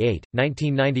 1988,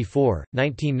 1994,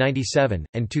 1997,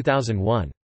 and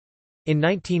 2001. In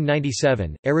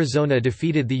 1997, Arizona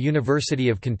defeated the University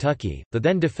of Kentucky, the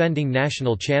then defending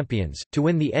national champions, to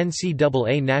win the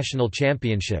NCAA National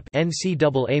Championship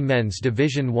 (NCAA Men's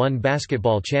Division I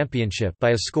Basketball Championship)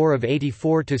 by a score of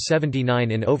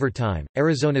 84-79 in overtime,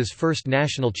 Arizona's first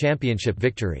national championship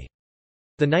victory.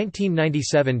 The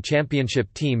 1997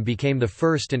 championship team became the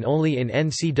first and only in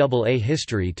NCAA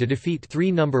history to defeat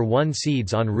 3 number 1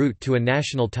 seeds en route to a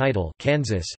national title: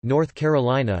 Kansas, North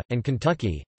Carolina, and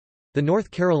Kentucky. The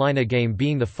North Carolina game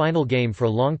being the final game for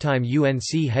longtime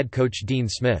UNC head coach Dean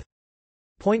Smith.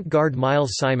 Point guard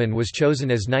Miles Simon was chosen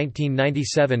as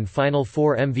 1997 Final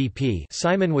Four MVP.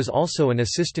 Simon was also an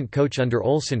assistant coach under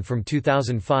Olson from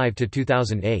 2005 to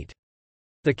 2008.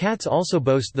 The Cats also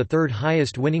boast the third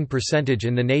highest winning percentage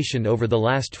in the nation over the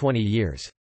last 20 years.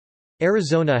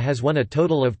 Arizona has won a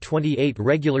total of 28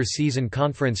 regular season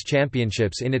conference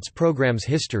championships in its program's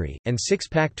history, and 6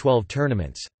 Pac-12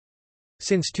 tournaments.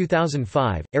 Since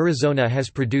 2005, Arizona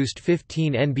has produced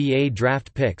 15 NBA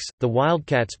draft picks. The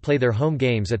Wildcats play their home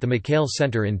games at the McKale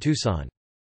Center in Tucson.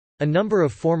 A number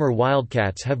of former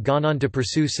Wildcats have gone on to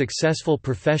pursue successful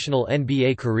professional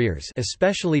NBA careers,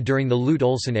 especially during the Lute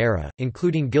Olson era,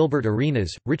 including Gilbert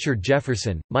Arenas, Richard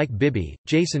Jefferson, Mike Bibby,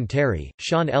 Jason Terry,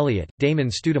 Sean Elliott, Damon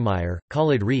Stoudemire,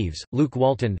 Khalid Reeves, Luke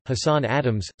Walton, Hassan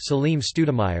Adams, Salim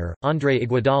Stoudemire, Andre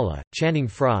Iguodala, Channing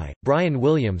Frye, Brian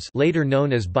Williams later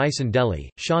known as Bison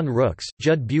Dele, Sean Rooks,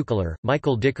 Judd Buechler,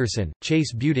 Michael Dickerson,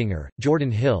 Chase Budinger,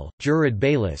 Jordan Hill, Jared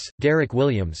Bayless, Derek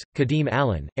Williams, Kadeem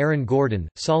Allen, Aaron Gordon,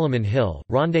 Solomon Hill,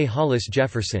 Rondé Hollis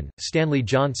Jefferson, Stanley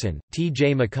Johnson,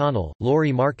 T.J. McConnell,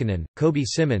 Lauri Markkanen, Kobe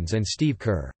Simmons and Steve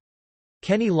Kerr.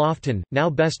 Kenny Lofton, now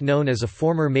best known as a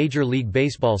former Major League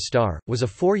Baseball star, was a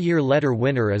 4-year letter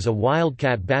winner as a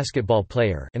Wildcat basketball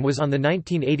player and was on the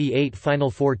 1988 Final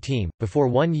Four team, before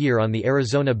 1 year on the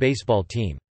Arizona baseball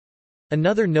team.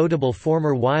 Another notable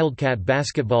former Wildcat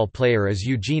basketball player is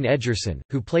Eugene Edgerson,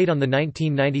 who played on the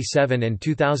 1997 and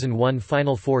 2001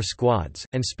 Final Four squads,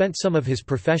 and spent some of his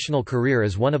professional career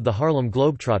as one of the Harlem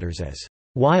Globetrotters as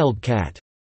Wildcat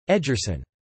Edgerson.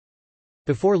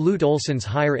 Before Lute Olson's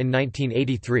hire in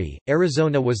 1983,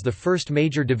 Arizona was the first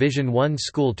major Division I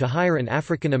school to hire an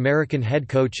African American head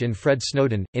coach in Fred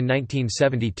Snowden, in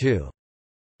 1972.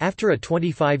 After a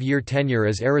 25-year tenure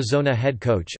as Arizona head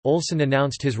coach, Olson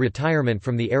announced his retirement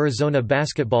from the Arizona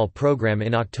basketball program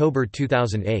in October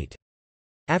 2008.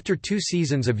 After 2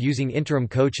 seasons of using interim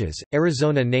coaches,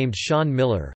 Arizona named Sean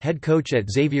Miller, head coach at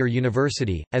Xavier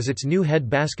University, as its new head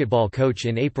basketball coach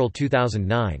in April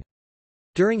 2009.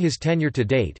 During his tenure to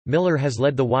date, Miller has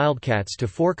led the Wildcats to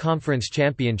 4 conference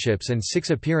championships and 6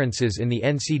 appearances in the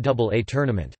NCAA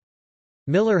tournament.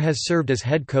 Miller has served as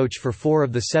head coach for 4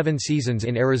 of the 7 seasons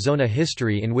in Arizona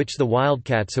history in which the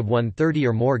Wildcats have won 30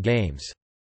 or more games.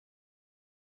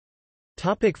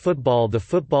 Football. The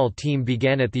football team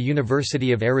began at the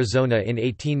University of Arizona in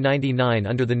 1899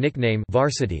 under the nickname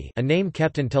Varsity, a name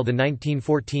kept until the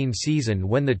 1914 season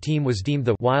when the team was deemed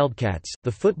the Wildcats.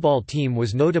 The football team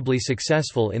was notably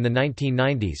successful in the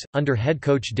 1990s under head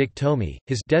coach Dick Tomey.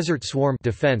 His Desert Swarm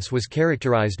defense was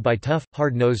characterized by tough,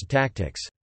 hard-nosed tactics.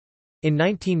 In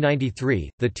 1993,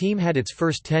 the team had its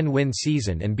first 10-win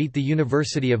season and beat the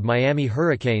University of Miami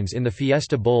Hurricanes in the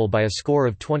Fiesta Bowl by a score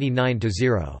of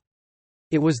 29-0.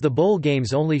 It was the bowl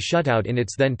game's only shutout in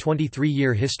its then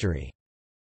 23-year history.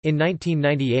 In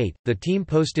 1998, the team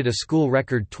posted a school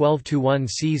record 12-1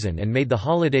 season and made the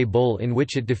Holiday Bowl in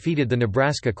which it defeated the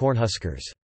Nebraska Cornhuskers.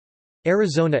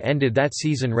 Arizona ended that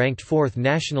season ranked 4th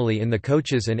nationally in the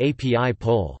coaches and API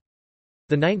poll.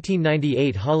 The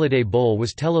 1998 Holiday Bowl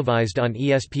was televised on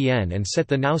ESPN and set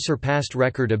the now-surpassed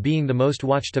record of being the most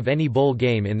watched of any bowl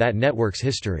game in that network's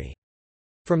history.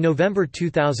 From November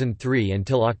 2003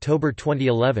 until October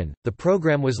 2011, the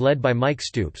program was led by Mike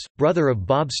Stoops, brother of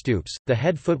Bob Stoops, the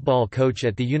head football coach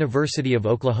at the University of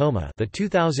Oklahoma, the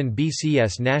 2000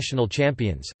 BCS national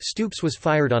champions. Stoops was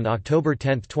fired on October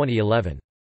 10, 2011.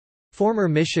 Former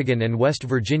Michigan and West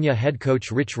Virginia head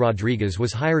coach Rich Rodriguez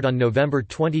was hired on November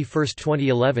 21,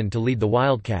 2011 to lead the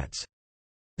Wildcats.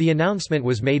 The announcement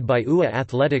was made by UA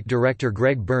athletic director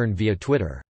Greg Byrne via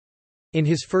Twitter. In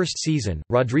his first season,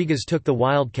 Rodriguez took the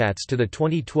Wildcats to the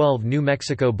 2012 New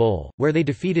Mexico Bowl, where they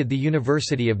defeated the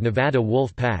University of Nevada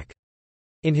Wolf Pack.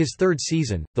 In his third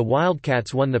season, the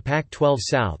Wildcats won the Pac-12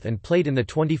 South and played in the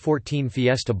 2014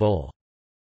 Fiesta Bowl.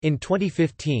 In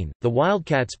 2015, the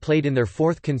Wildcats played in their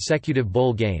 4th consecutive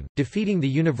bowl game, defeating the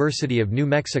University of New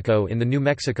Mexico in the New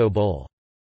Mexico Bowl.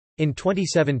 In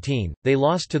 2017, they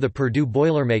lost to the Purdue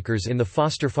Boilermakers in the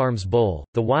Foster Farms Bowl,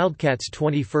 the Wildcats'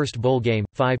 21st bowl game.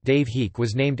 Dave Heek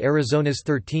was named Arizona's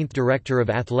 13th Director of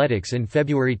Athletics in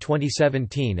February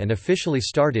 2017 and officially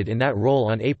started in that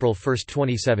role on April 1,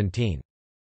 2017.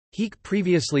 Heek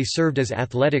previously served as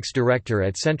athletics director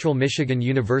at Central Michigan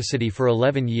University for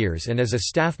 11 years and as a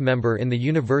staff member in the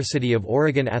University of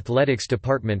Oregon Athletics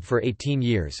Department for 18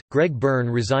 years. Greg Byrne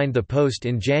resigned the post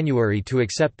in January to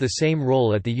accept the same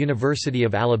role at the University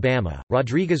of Alabama.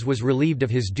 Rodriguez was relieved of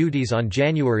his duties on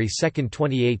January 2,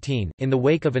 2018, in the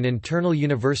wake of an internal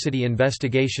university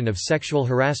investigation of sexual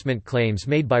harassment claims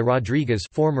made by Rodriguez,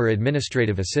 former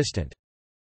administrative assistant.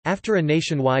 After a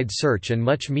nationwide search and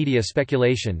much media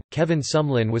speculation, Kevin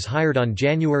Sumlin was hired on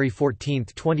January 14,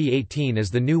 2018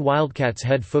 as the new Wildcats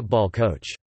head football coach.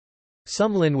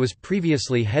 Sumlin was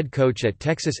previously head coach at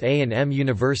Texas A&M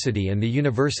University and the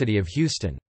University of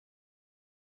Houston.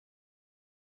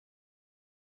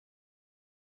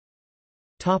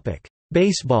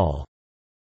 Baseball.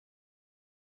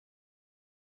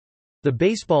 The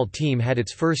baseball team had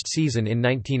its first season in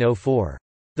 1904.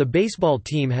 The baseball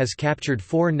team has captured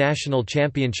 4 national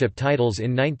championship titles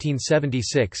in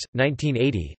 1976,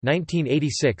 1980,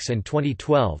 1986 and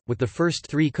 2012, with the first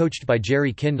 3 coached by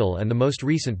Jerry Kindle and the most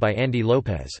recent by Andy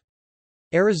Lopez.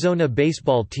 Arizona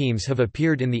baseball teams have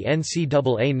appeared in the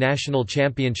NCAA National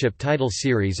Championship Title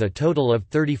Series a total of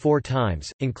 34 times,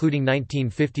 including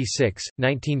 1956,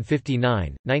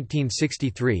 1959,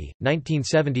 1963,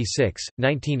 1976,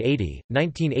 1980,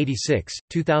 1986,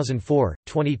 2004,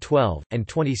 2012, and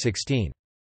 2016.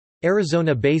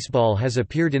 Arizona baseball has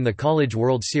appeared in the College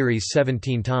World Series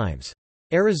 17 times.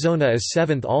 Arizona is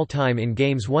 7th all-time in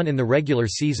games won in the regular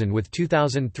season with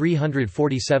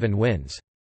 2,347 wins.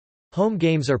 Home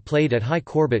games are played at High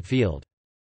Corbett Field.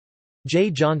 Jay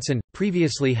Johnson,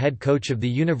 previously head coach of the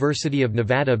University of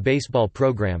Nevada baseball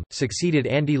program, succeeded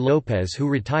Andy Lopez, who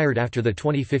retired after the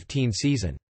 2015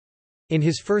 season. In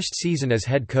his first season as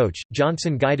head coach,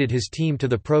 Johnson guided his team to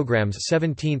the program's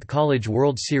 17th College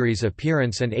World Series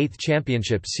appearance and 8th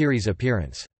Championship Series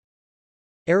appearance.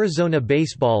 Arizona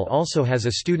baseball also has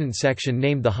a student section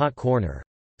named the Hot Corner.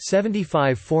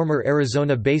 75 former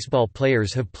Arizona baseball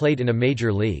players have played in a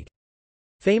major league.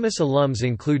 Famous alums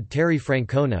include Terry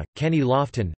Francona, Kenny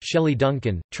Lofton, Shelley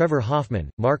Duncan, Trevor Hoffman,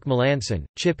 Mark Melanson,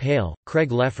 Chip Hale,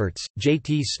 Craig Lefferts,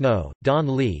 J.T. Snow,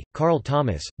 Don Lee, Carl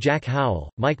Thomas, Jack Howell,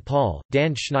 Mike Paul,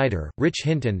 Dan Schneider, Rich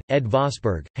Hinton, Ed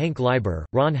Vosberg, Hank Leiber,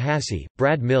 Ron Hasse,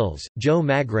 Brad Mills, Joe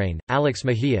Magrain, Alex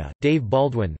Mejia, Dave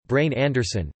Baldwin, Brain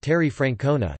Anderson, Terry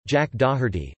Francona, Jack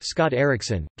Doherty, Scott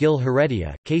Erickson, Gil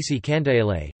Heredia, Casey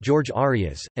Candaele, George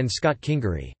Arias, and Scott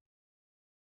Kingery.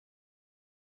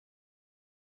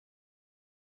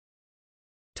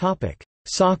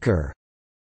 Soccer.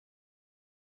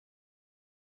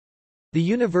 The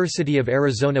University of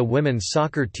Arizona women's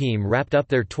soccer team wrapped up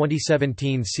their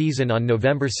 2017 season on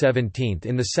November 17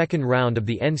 in the second round of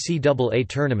the NCAA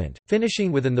tournament,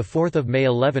 finishing with an 4 May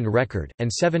 11 record,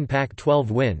 and 7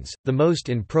 Pac-12 wins, the most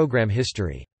in program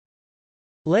history.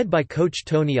 Led by coach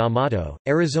Tony Amato,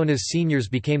 Arizona's seniors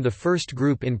became the first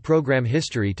group in program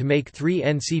history to make 3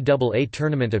 NCAA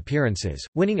tournament appearances,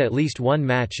 winning at least 1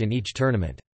 match in each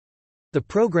tournament. The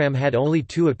program had only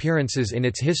 2 appearances in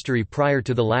its history prior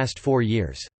to the last 4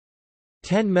 years.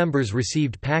 10 members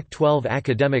received Pac-12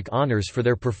 academic honors for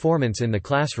their performance in the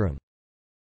classroom.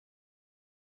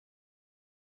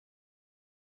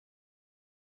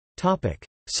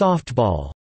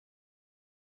 Softball.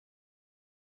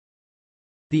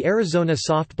 The Arizona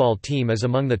softball team is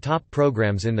among the top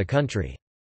programs in the country.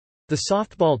 The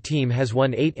softball team has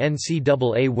won 8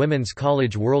 NCAA Women's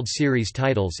College World Series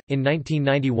titles, in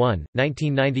 1991,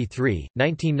 1993,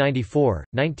 1994,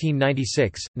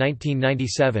 1996,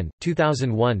 1997,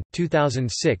 2001,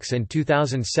 2006 and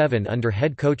 2007 under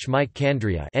head coach Mike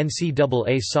Candrea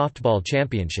NCAA Softball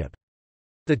Championship.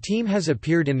 The team has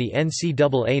appeared in the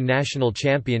NCAA National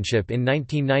Championship in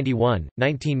 1991,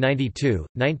 1992,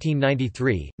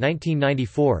 1993,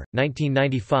 1994,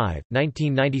 1995,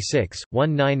 1996,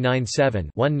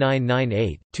 1997,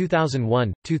 1998,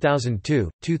 2001, 2002,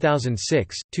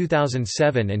 2006,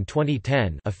 2007 and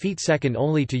 2010, a feat second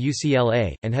only to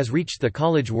UCLA, and has reached the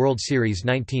College World Series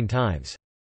 19 times.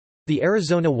 The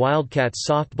Arizona Wildcats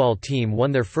softball team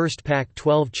won their first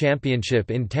Pac-12 championship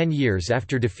in 10 years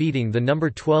after defeating the number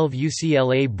 12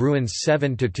 UCLA Bruins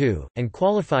 7-2, and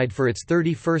qualified for its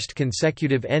 31st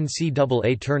consecutive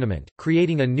NCAA tournament,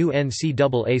 creating a new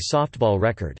NCAA softball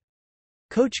record.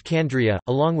 Coach Candrea,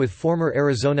 along with former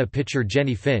Arizona pitcher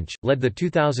Jenny Finch, led the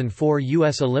 2004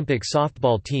 U.S. Olympic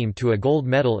softball team to a gold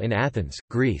medal in Athens,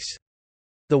 Greece.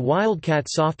 The Wildcat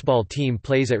softball team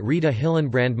plays at Rita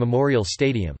Hillenbrand Memorial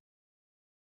Stadium.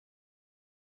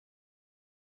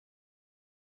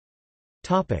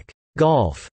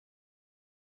 Golf.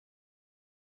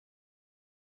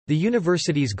 The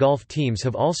university's golf teams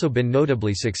have also been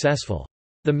notably successful.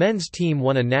 The men's team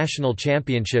won a national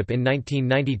championship in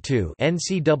 1992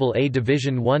 NCAA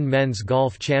Division I Men's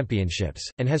Golf Championships,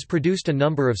 and has produced a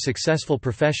number of successful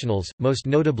professionals, most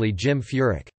notably Jim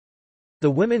Furyk.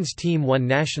 The women's team won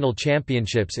national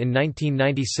championships in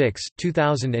 1996,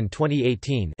 2000 and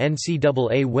 2018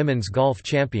 NCAA Women's Golf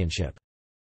Championship.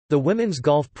 The women's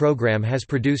golf program has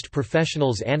produced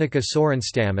professionals Annika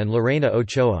Sorenstam and Lorena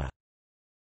Ochoa.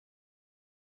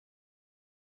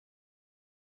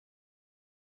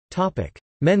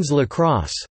 Men's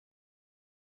lacrosse.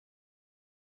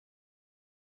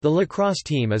 The lacrosse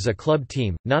team is a club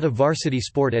team, not a varsity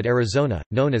sport at Arizona,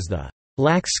 known as the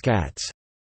Laxcats.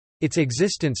 Its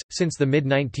existence, since the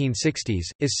mid-1960s,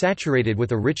 is saturated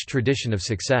with a rich tradition of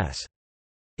success.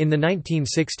 In the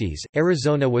 1960s,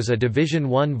 Arizona was a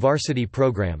Division I varsity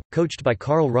program, coached by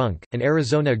Carl Runk, an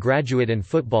Arizona graduate and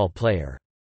football player.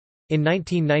 In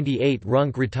 1998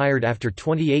 Runk retired after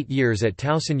 28 years at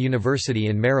Towson University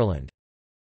in Maryland.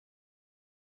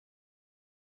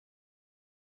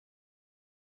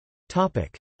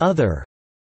 Other.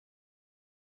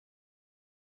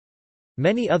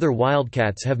 Many other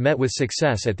Wildcats have met with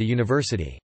success at the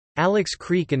university. Alex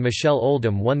Creek and Michelle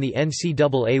Oldham won the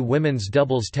NCAA women's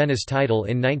doubles tennis title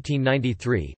in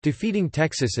 1993, defeating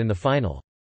Texas in the final.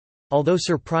 Although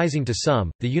surprising to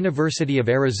some, the University of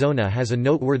Arizona has a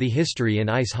noteworthy history in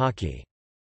ice hockey.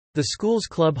 The school's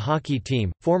club hockey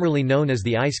team, formerly known as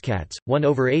the IceCats, won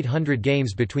over 800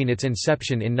 games between its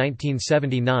inception in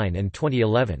 1979 and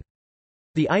 2011.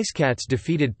 The IceCats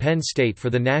defeated Penn State for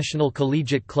the National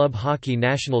Collegiate Club Hockey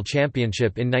National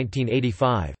Championship in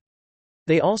 1985.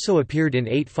 They also appeared in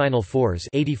 8 Final Fours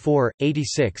 84,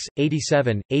 86,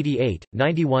 87, 88,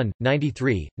 91,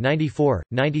 93, 94,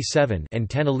 97 and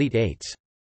 10 Elite Eights.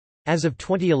 As of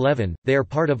 2011, they are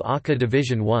part of ACA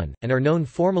Division I, and are known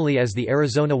formally as the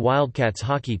Arizona Wildcats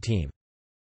hockey team.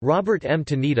 Robert M.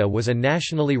 Tanita was a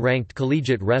nationally ranked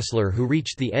collegiate wrestler who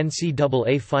reached the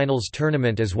NCAA Finals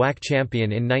tournament as WAC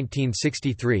champion in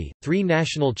 1963. 3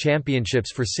 national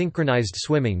championships for synchronized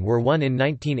swimming were won in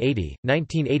 1980,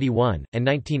 1981, and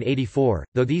 1984,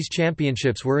 though these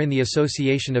championships were in the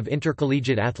Association of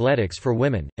Intercollegiate Athletics for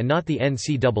Women, and not the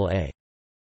NCAA.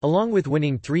 Along with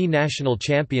winning 3 national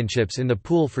championships in the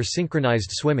pool for synchronized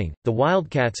swimming, the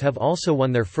Wildcats have also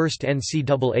won their first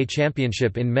NCAA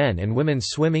championship in men and women's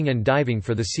swimming and diving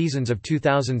for the seasons of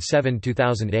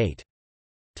 2007-2008.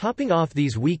 Topping off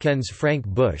these weekends, Frank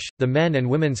Bush, the men and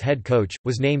women's head coach,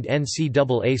 was named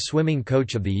NCAA Swimming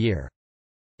Coach of the Year.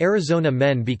 Arizona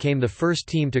men became the first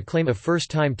team to claim a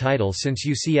first-time title since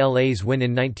UCLA's win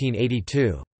in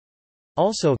 1982.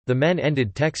 Also, the men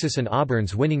ended Texas and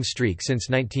Auburn's winning streak since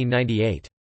 1998.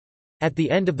 At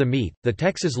the end of the meet, the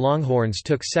Texas Longhorns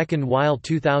took second while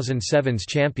 2007's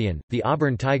champion, the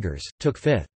Auburn Tigers, took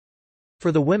fifth.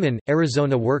 For the women,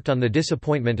 Arizona worked on the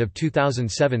disappointment of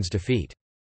 2007's defeat.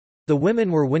 The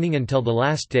women were winning until the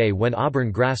last day when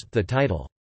Auburn grasped the title.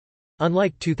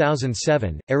 Unlike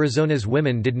 2007, Arizona's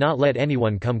women did not let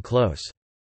anyone come close.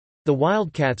 The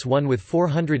Wildcats won with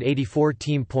 484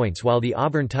 team points while the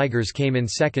Auburn Tigers came in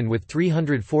second with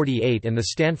 348 and the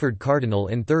Stanford Cardinal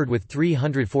in third with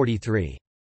 343.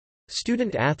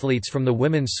 Student athletes from the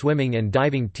women's swimming and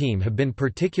diving team have been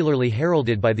particularly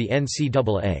heralded by the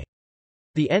NCAA.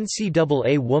 The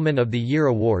NCAA Woman of the Year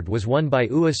award was won by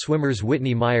UA swimmers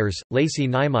Whitney Myers, Lacey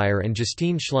Niemeyer and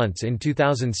Justine Schluntz in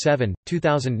 2007,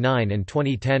 2009 and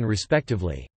 2010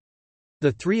 respectively.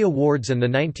 The 3 awards and the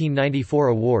 1994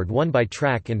 award won by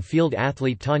track and field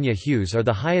athlete Tanya Hughes are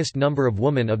the highest number of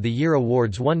Woman of the Year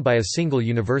awards won by a single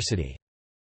university.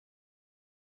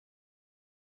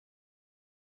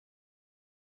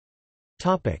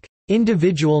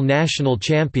 Individual national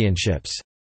championships.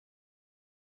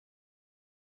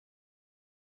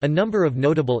 A number of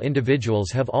notable individuals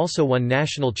have also won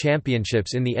national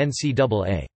championships in the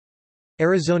NCAA.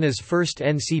 Arizona's first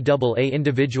NCAA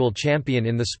individual champion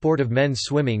in the sport of men's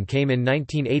swimming came in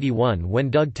 1981 when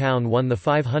Doug Town won the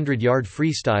 500-yard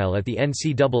freestyle at the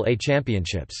NCAA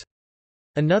championships.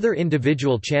 Another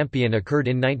individual champion occurred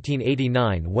in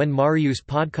 1989 when Mariusz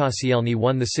Podkosielny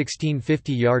won the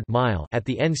 1650-yard mile at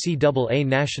the NCAA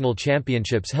national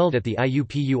championships held at the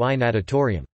IUPUI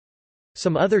Natatorium.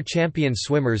 Some other champion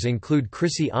swimmers include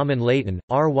Chrissy Amon-Leighton,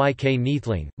 R.Y.K.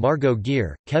 Neathling, Margot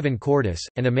Geer, Kevin Cordis,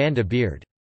 and Amanda Beard.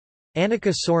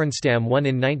 Annika Sorenstam won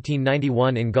in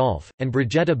 1991 in golf, and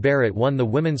Brigetta Barrett won the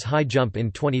women's high jump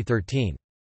in 2013.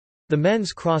 The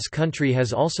men's cross country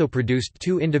has also produced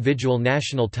 2 individual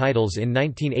national titles in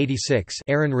 1986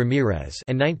 Aaron Ramirez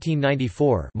and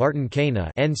 1994 Martin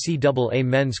Kayna, NCAA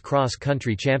men's cross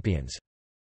country champions.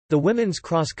 The women's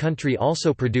cross country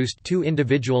also produced 2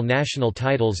 individual national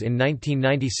titles in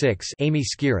 1996 Amy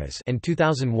Skiras and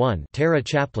 2001 Tara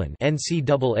Chaplin,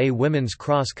 NCAA women's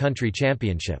cross country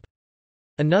championship.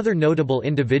 Another notable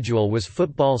individual was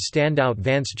football standout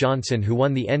Vance Johnson, who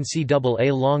won the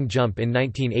NCAA long jump in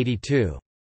 1982.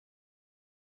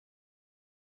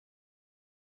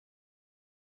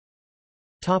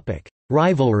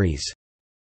 Rivalries.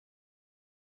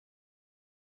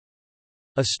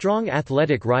 A strong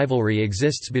athletic rivalry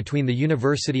exists between the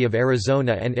University of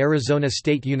Arizona and Arizona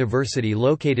State University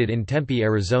located in Tempe,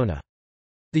 Arizona.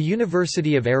 The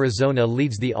University of Arizona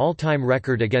leads the all-time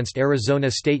record against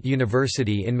Arizona State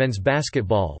University in men's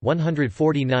basketball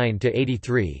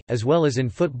 149-83, as well as in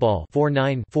football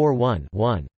 4-9,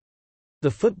 4-1-1.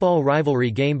 The football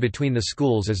rivalry game between the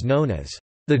schools is known as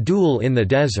the duel in the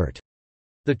desert.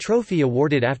 The trophy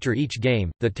awarded after each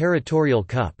game, the Territorial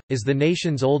Cup, is the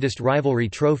nation's oldest rivalry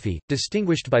trophy,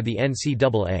 distinguished by the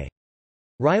NCAA.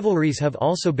 Rivalries have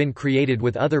also been created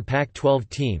with other Pac-12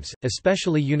 teams,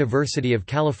 especially University of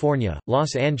California,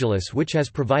 Los Angeles, which has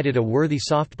provided a worthy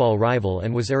softball rival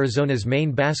and was Arizona's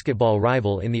main basketball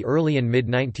rival in the early and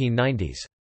mid-1990s.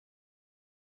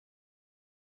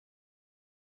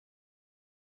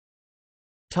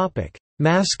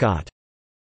 Mascot.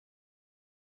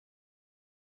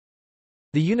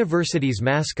 The university's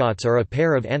mascots are a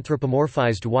pair of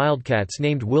anthropomorphized wildcats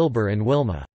named Wilbur and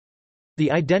Wilma.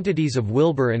 The identities of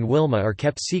Wilbur and Wilma are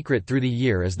kept secret through the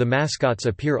year as the mascots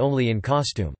appear only in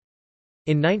costume.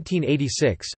 In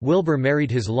 1986, Wilbur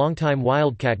married his longtime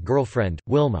wildcat girlfriend,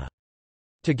 Wilma.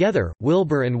 Together,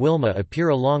 Wilbur and Wilma appear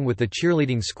along with the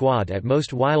cheerleading squad at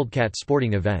most wildcat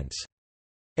sporting events.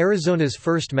 Arizona's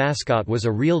first mascot was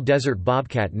a real desert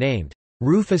bobcat named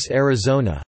Rufus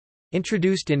Arizona.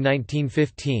 Introduced in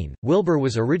 1915, Wilbur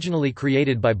was originally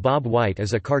created by Bob White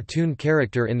as a cartoon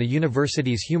character in the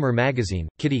university's humor magazine,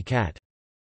 Kitty Cat.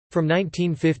 From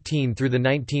 1915 through the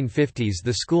 1950s,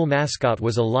 the school mascot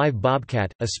was a live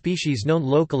bobcat, a species known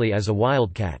locally as a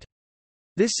wildcat.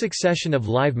 This succession of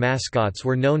live mascots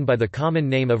were known by the common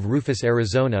name of Rufus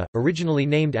Arizona, originally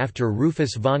named after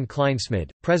Rufus von Kleinsmid,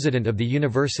 president of the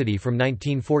university from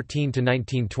 1914 to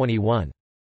 1921.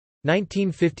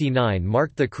 1959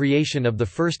 marked the creation of the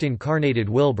first incarnated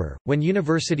Wilbur, when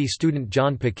university student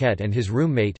John Paquette and his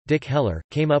roommate, Dick Heller,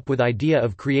 came up with idea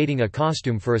of creating a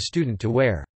costume for a student to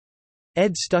wear.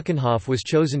 Ed Stuckenhoff was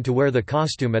chosen to wear the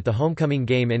costume at the homecoming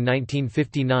game in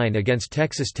 1959 against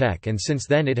Texas Tech, and since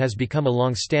then it has become a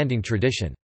long-standing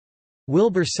tradition.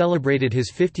 Wilbur celebrated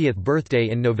his 50th birthday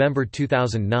in November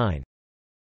 2009.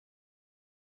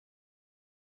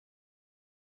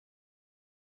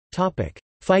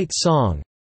 Fight song.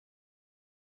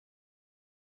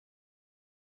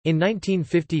 In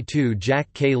 1952,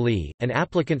 Jack K. Lee, an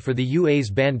applicant for the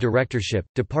UA's band directorship,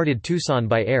 departed Tucson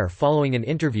by air following an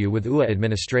interview with UA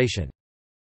administration.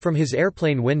 From his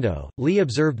airplane window, Lee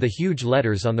observed the huge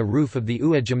letters on the roof of the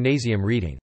UA gymnasium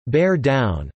reading, "Bear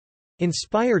Down."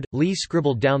 Inspired, Lee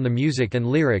scribbled down the music and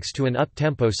lyrics to an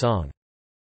up-tempo song.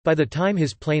 By the time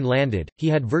his plane landed, he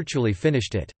had virtually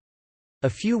finished it. A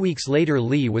few weeks later,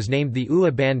 Lee was named the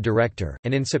UA band director,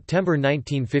 and in September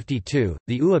 1952,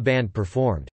 the UA band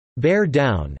performed "Bear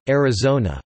Down,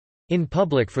 Arizona" in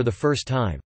public for the first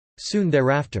time. Soon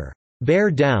thereafter, "Bear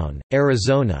Down,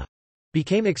 Arizona"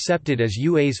 became accepted as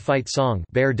UA's fight song,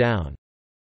 "Bear Down."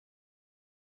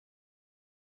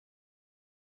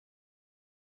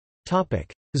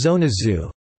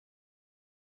 ZonaZoo.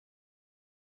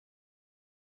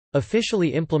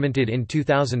 Officially implemented in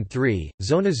 2003,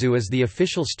 ZonaZoo is the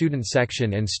official student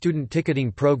section and student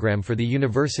ticketing program for the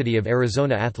University of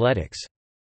Arizona Athletics.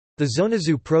 The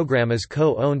ZonaZoo program is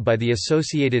co-owned by the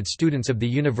Associated Students of the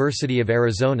University of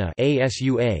Arizona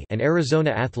 (ASUA) and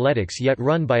Arizona Athletics, yet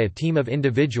run by a team of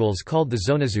individuals called the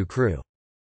ZonaZoo Crew.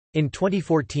 In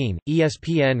 2014,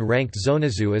 ESPN ranked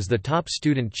ZonaZoo as the top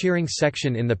student cheering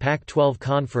section in the Pac-12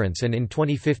 Conference, and in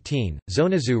 2015,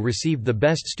 ZonaZoo received the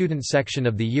Best Student Section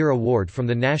of the Year award from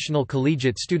the National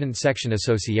Collegiate Student Section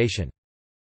Association.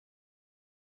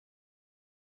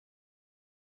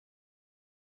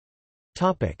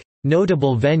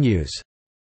 Notable venues.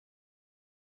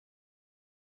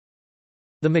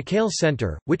 The McHale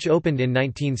Center, which opened in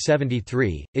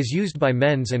 1973, is used by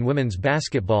men's and women's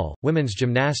basketball, women's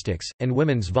gymnastics, and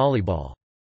women's volleyball.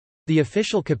 The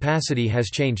official capacity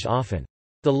has changed often.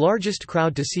 The largest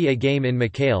crowd to see a game in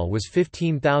McHale was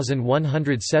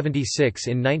 15,176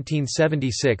 in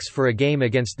 1976 for a game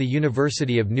against the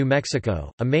University of New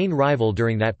Mexico, a main rival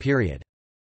during that period.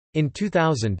 In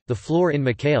 2000, the floor in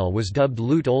McHale was dubbed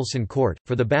Lute Olson Court,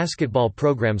 for the basketball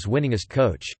program's winningest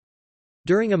coach.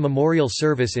 During a memorial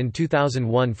service in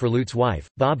 2001 for Lute's wife,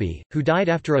 Bobby, who died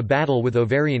after a battle with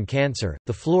ovarian cancer,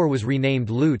 the floor was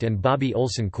renamed Lute and Bobby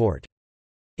Olson Court.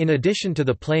 In addition to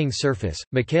the playing surface,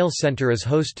 McHale Center is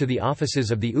host to the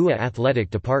offices of the UA Athletic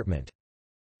Department.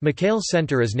 McHale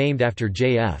Center is named after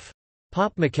J.F.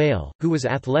 Pop McHale, who was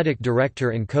athletic director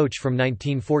and coach from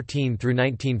 1914 through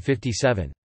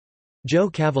 1957. Joe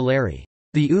Cavallari,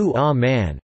 the "Ooh-Ah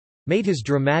Man," made his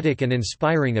dramatic and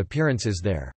inspiring appearances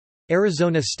there.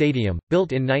 Arizona Stadium,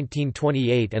 built in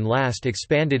 1928 and last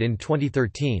expanded in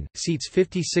 2013, seats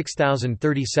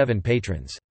 56,037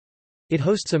 patrons. It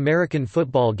hosts American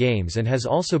football games and has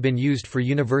also been used for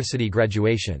university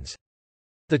graduations.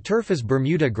 The turf is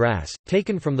Bermuda grass,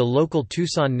 taken from the local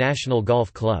Tucson National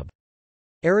Golf Club.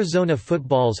 Arizona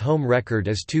football's home record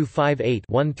is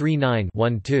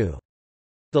 258-139-12.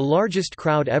 The largest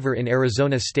crowd ever in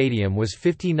Arizona Stadium was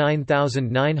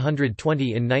 59,920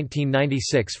 in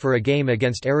 1996 for a game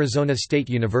against Arizona State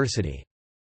University.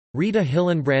 Rita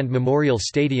Hillenbrand Memorial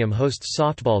Stadium hosts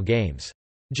softball games.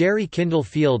 Jerry Kindle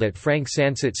Field at Frank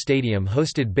Sansett Stadium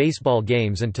hosted baseball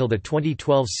games until the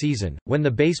 2012 season, when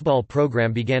the baseball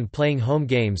program began playing home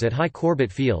games at High Corbett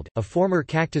Field, a former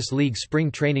Cactus League spring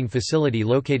training facility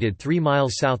located 3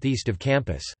 miles southeast of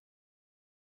campus.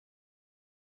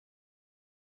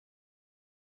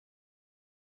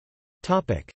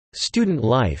 Student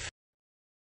life.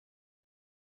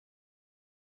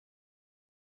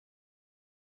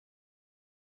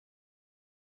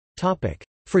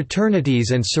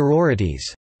 Fraternities and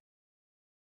sororities.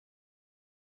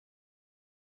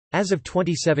 As of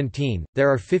 2017, there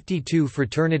are 52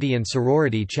 fraternity and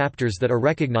sorority chapters that are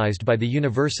recognized by the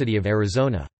University of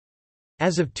Arizona.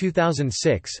 As of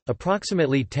 2006,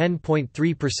 approximately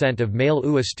 10.3% of male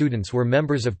UA students were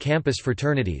members of campus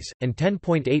fraternities, and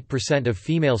 10.8% of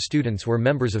female students were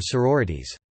members of sororities.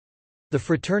 The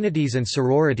fraternities and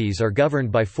sororities are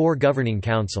governed by 4 governing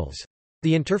councils.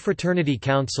 The Interfraternity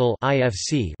Council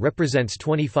 (IFC) represents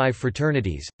 25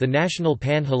 fraternities, the National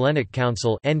Pan-Hellenic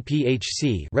Council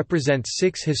 (NPHC) represents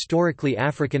 6 historically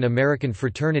African American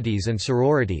fraternities and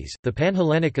sororities, the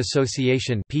Pan-Hellenic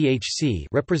Association (PHC)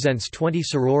 represents 20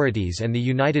 sororities, and the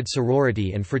United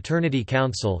Sorority and Fraternity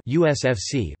Council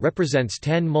 (USFC) represents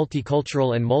 10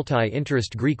 multicultural and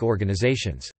multi-interest Greek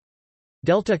organizations.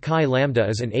 Delta Chi Lambda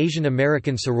is an Asian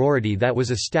American sorority that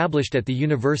was established at the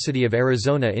University of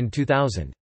Arizona in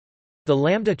 2000. The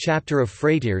Lambda chapter of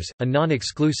Fraternities, a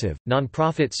non-exclusive,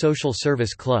 non-profit social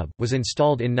service club, was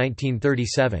installed in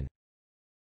 1937.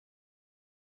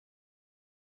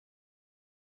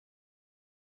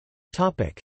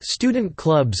 Student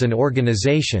clubs and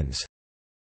organizations.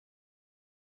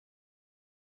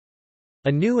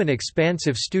 A new and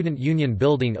expansive student union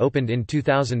building opened in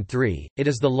 2003. It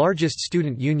is the largest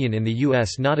student union in the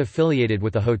U.S. not affiliated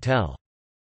with a hotel.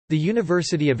 The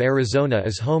University of Arizona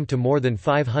is home to more than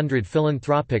 500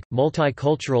 philanthropic,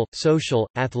 multicultural, social,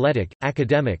 athletic,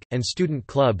 academic, and student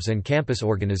clubs and campus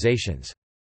organizations.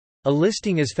 A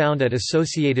listing is found at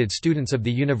Associated Students of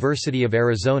the University of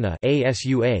Arizona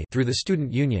 (ASUA) through the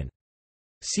student union.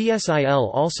 CSIL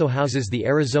also houses the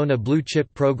Arizona Blue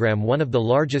Chip Program, one of the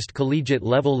largest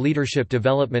collegiate-level leadership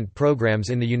development programs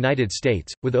in the United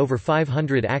States, with over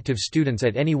 500 active students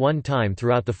at any one time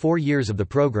throughout the 4 years of the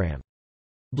program.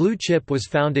 Blue Chip was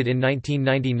founded in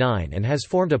 1999 and has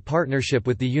formed a partnership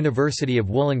with the University of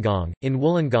Wollongong, in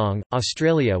Wollongong,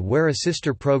 Australia, where a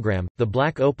sister program, the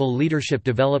Black Opal Leadership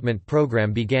Development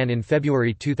Program, began in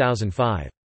February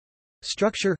 2005.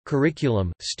 Structure,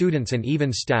 curriculum, students and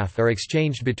even staff are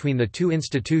exchanged between the two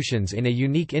institutions in a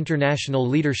unique international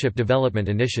leadership development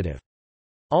initiative.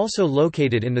 Also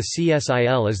located in the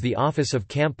CSIL is the Office of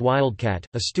Camp Wildcat,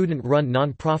 a student-run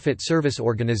non-profit service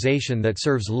organization that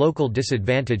serves local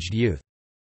disadvantaged youth.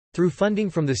 Through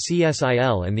funding from the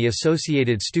CSIL and the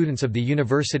Associated Students of the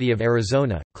University of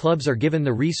Arizona, clubs are given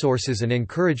the resources and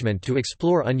encouragement to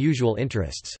explore unusual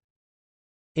interests.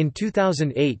 In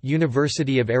 2008,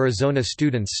 University of Arizona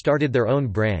students started their own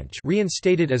branch,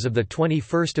 reinstated as of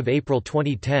 21 April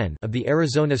 2010, of the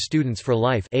Arizona Students for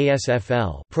Life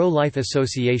 (ASFL) pro-life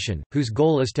association, whose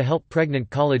goal is to help pregnant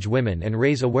college women and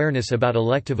raise awareness about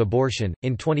elective abortion.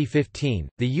 In 2015,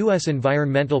 the U.S.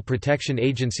 Environmental Protection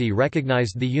Agency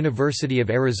recognized the University of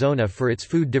Arizona for its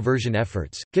food diversion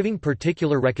efforts, giving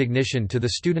particular recognition to the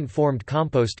student-formed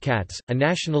Compost Cats, a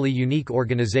nationally unique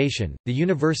organization. The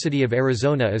University of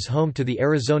Arizona is home to the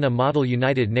Arizona Model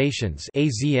United Nations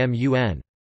 (AZMUN).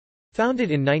 Founded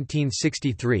in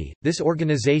 1963, this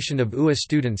organization of UA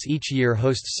students each year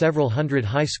hosts several hundred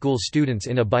high school students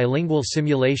in a bilingual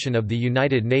simulation of the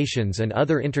United Nations and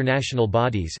other international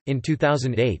bodies. In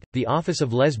 2008, the Office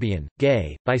of Lesbian,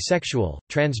 Gay, Bisexual,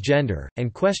 Transgender,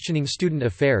 and Questioning Student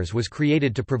Affairs was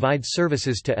created to provide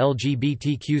services to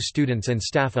LGBTQ students and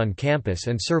staff on campus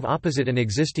and serve opposite an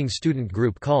existing student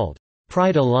group called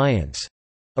Pride Alliance,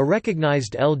 a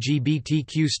recognized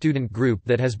LGBTQ student group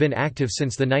that has been active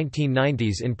since the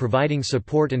 1990s in providing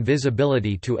support and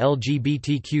visibility to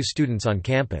LGBTQ students on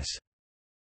campus.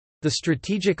 The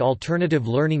Strategic Alternative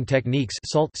Learning Techniques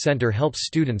 (SALT) Center helps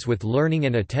students with learning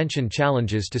and attention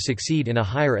challenges to succeed in a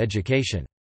higher education.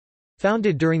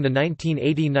 Founded during the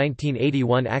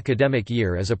 1980–1981 academic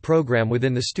year as a program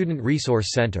within the Student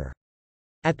Resource Center.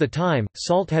 At the time,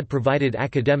 SALT had provided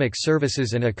academic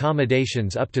services and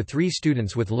accommodations up to 3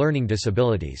 students with learning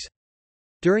disabilities.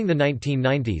 During the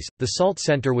 1990s, the SALT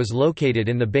Center was located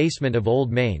in the basement of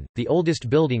Old Main, the oldest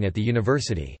building at the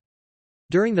university.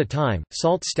 During the time,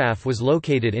 SALT staff was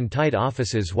located in tight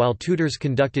offices while tutors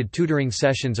conducted tutoring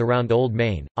sessions around Old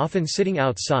Main, often sitting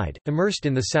outside, immersed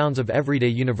in the sounds of everyday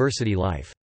university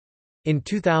life. In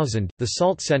 2000, the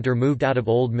SALT Center moved out of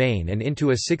Old Main and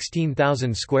into a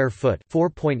 16,000 square foot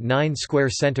 (4.9 square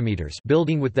centimeters)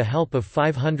 building with the help of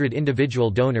 500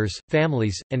 individual donors,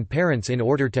 families, and parents in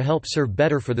order to help serve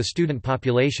better for the student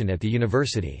population at the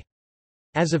university.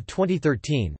 As of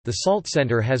 2013, the SALT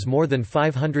Center has more than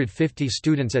 550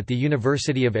 students at the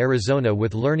University of Arizona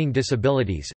with learning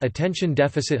disabilities, attention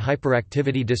deficit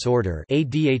hyperactivity disorder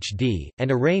 (ADHD),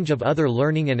 and a range of other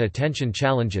learning and attention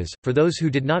challenges. For those who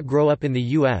did not grow up in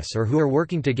the U.S. or who are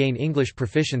working to gain English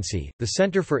proficiency, the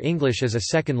Center for English as a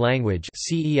Second Language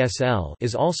 (CESL)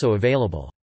 is also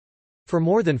available. For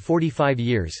more than 45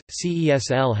 years,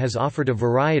 CESL has offered a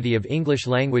variety of English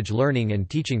language learning and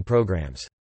teaching programs.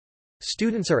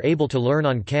 Students are able to learn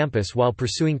on campus while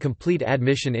pursuing complete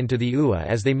admission into the UA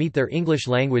as they meet their English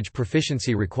language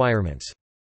proficiency requirements.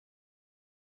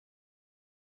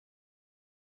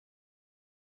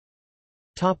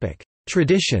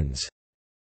 Traditions.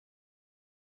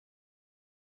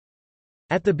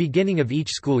 At the beginning of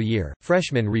each school year,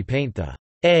 freshmen repaint the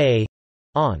A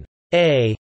on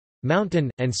A Mountain,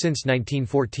 and since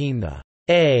 1914 the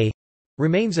A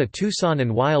remains a Tucson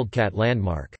and Wildcat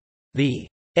landmark. The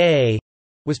A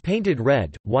was painted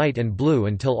red, white and blue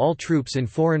until all troops in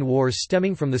foreign wars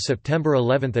stemming from the September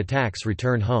 11 attacks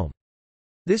returned home.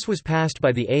 This was passed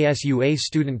by the ASUA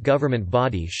student government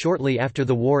body shortly after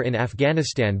the war in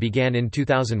Afghanistan began in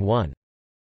 2001.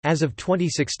 As of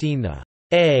 2016 the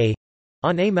A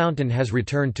on A Mountain has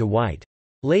returned to white.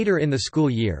 Later in the school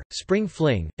year, Spring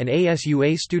Fling, an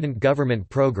ASUA student government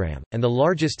program, and the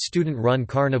largest student-run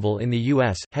carnival in the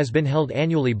U.S., has been held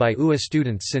annually by UA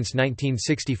students since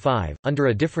 1965, under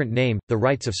a different name, the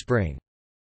Rites of Spring.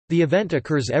 The event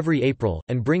occurs every April,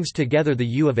 and brings together the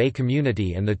U of A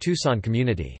community and the Tucson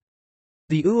community.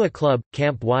 The UA Club,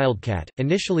 Camp Wildcat,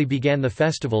 initially began the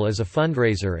festival as a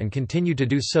fundraiser and continued to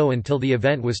do so until the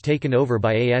event was taken over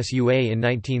by ASUA in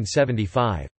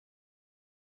 1975.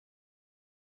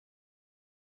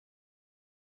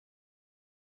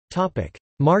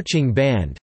 Marching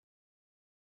band.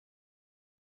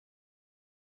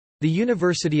 The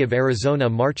University of Arizona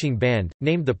Marching Band,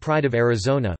 named the Pride of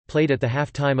Arizona, played at the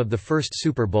halftime of the first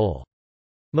Super Bowl.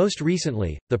 Most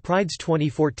recently, the Pride's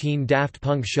 2014 Daft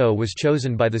Punk show was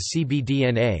chosen by the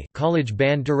CBDNA College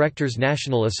Band Directors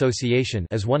National Association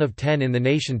as one of 10 in the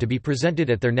nation to be presented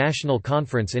at their national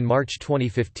conference in March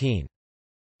 2015.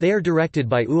 They are directed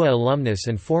by UA alumnus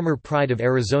and former Pride of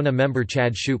Arizona member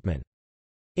Chad Shoopman.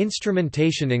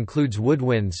 Instrumentation includes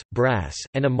woodwinds, brass,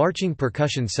 and a marching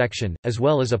percussion section, as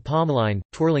well as a palmline,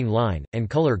 twirling line, and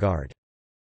color guard.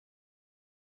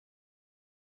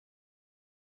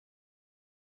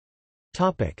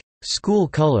 School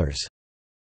colors.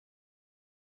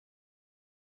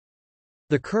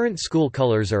 The current school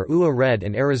colors are UA red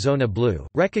and Arizona blue,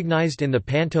 recognized in the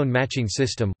Pantone matching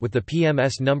system, with the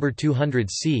PMS number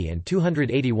 200C and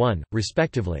 281,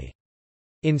 respectively.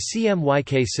 In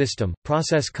CMYK system,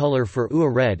 process color for UA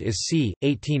red is C,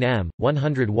 18M,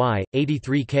 100Y,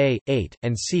 83K, 8,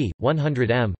 and C,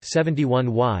 100M,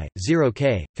 71Y,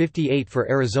 0K, 58 for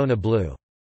Arizona blue.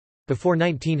 Before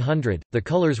 1900, the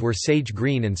colors were sage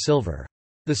green and silver.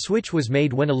 The switch was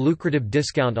made when a lucrative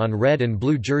discount on red and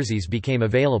blue jerseys became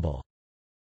available.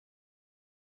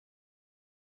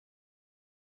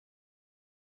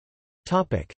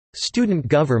 Student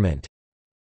government.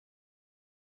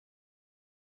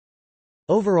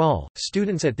 Overall,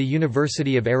 students at the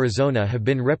University of Arizona have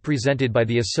been represented by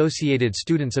the Associated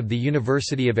Students of the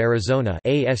University of Arizona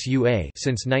 (ASUA)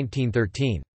 since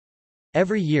 1913.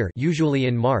 Every year, usually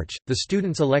in March, the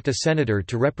students elect a senator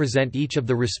to represent each of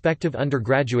the respective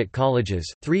undergraduate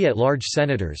colleges, 3 at-large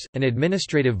senators, an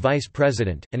administrative vice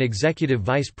president, an executive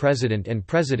vice president and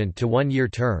president to one-year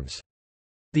terms.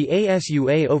 The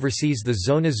ASUA oversees the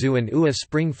ZonaZoo and UA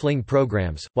Spring Fling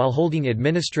programs, while holding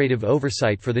administrative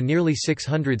oversight for the nearly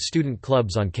 600 student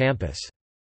clubs on campus.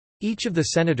 Each of the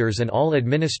senators and all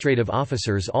administrative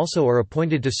officers also are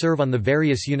appointed to serve on the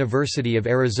various University of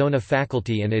Arizona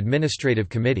faculty and administrative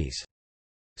committees.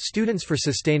 Students for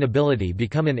Sustainability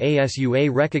become an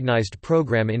ASUA-recognized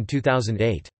program in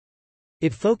 2008.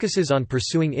 It focuses on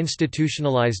pursuing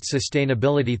institutionalized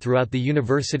sustainability throughout the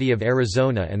University of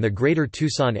Arizona and the Greater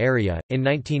Tucson area. In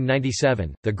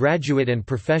 1997, the Graduate and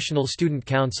Professional Student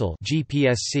Council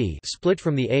 (GPSC) split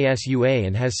from the ASUA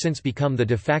and has since become the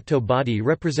de facto body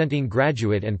representing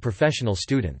graduate and professional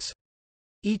students.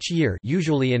 Each year,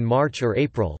 usually in March or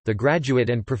April, the graduate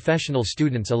and professional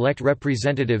students elect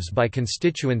representatives by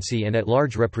constituency and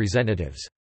at-large representatives.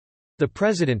 The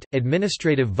President,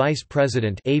 Administrative Vice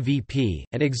President (AVP),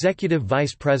 and Executive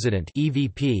Vice President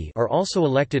 (EVP) are also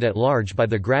elected at large by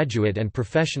the graduate and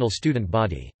professional student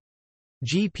body.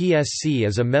 GPSC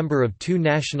is a member of two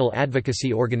national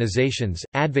advocacy organizations,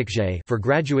 AdvocJ for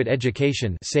Graduate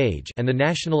Education (SAGE) and the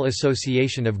National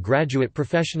Association of Graduate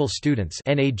Professional Students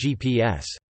 (NAGPS).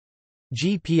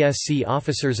 GPSC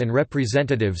officers and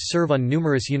representatives serve on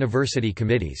numerous university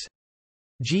committees.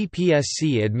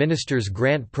 GPSC administers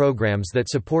grant programs that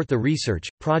support the research,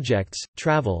 projects,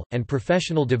 travel, and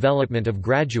professional development of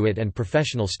graduate and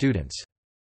professional students.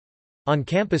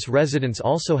 On-campus residents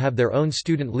also have their own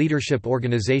student leadership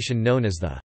organization known as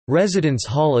the Residence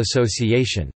Hall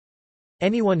Association.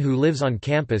 Anyone who lives on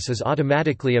campus is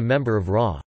automatically a member of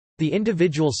RA. The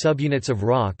individual subunits of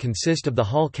RA consist of the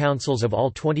hall councils of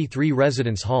all 23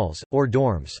 residence halls, or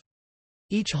dorms.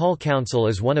 Each hall council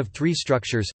is one of three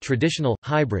structures: traditional,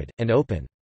 hybrid, and open.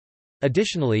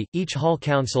 Additionally, each hall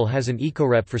council has an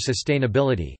eco-rep for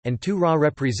sustainability, and two RA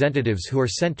representatives who are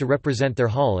sent to represent their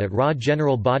hall at RA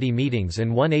general body meetings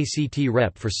and one ACT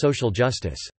rep for social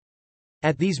justice.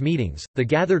 At these meetings, the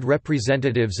gathered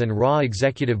representatives and RA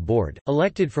Executive Board,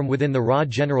 elected from within the RA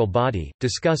general body,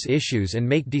 discuss issues and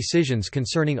make decisions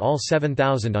concerning all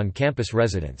 7,000 on-campus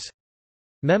residents.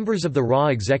 Members of the RA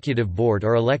Executive Board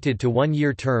are elected to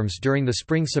one-year terms during the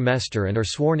spring semester and are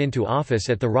sworn into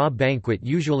office at the RA banquet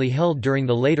usually held during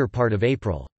the later part of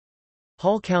April.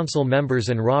 Hall Council members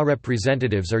and RA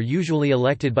representatives are usually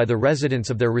elected by the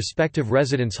residents of their respective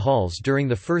residence halls during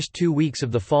the first 2 weeks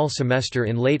of the fall semester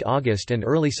in late August and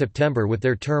early September, with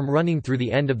their term running through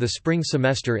the end of the spring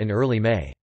semester in early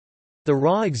May. The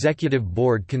RA Executive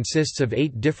Board consists of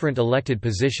 8 different elected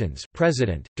positions: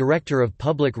 President, Director of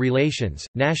Public Relations,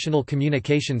 National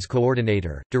Communications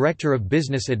Coordinator, Director of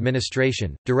Business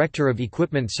Administration, Director of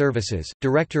Equipment Services,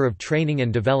 Director of Training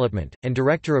and Development, and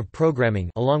Director of Programming,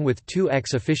 along with 2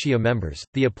 ex officio members,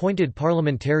 the appointed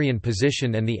parliamentarian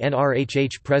position, and the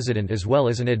NRHH President, as well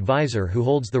as an advisor who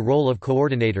holds the role of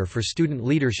coordinator for student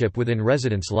leadership within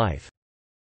residence life.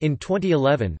 In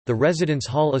 2011, the Residence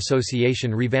Hall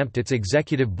Association revamped its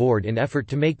executive board in effort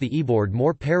to make the e-board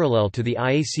more parallel to the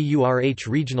IACURH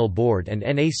Regional Board and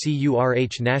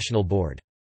NACURH National Board.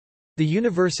 The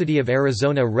University of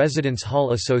Arizona Residence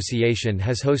Hall Association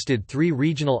has hosted 3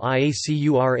 regional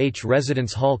IACURH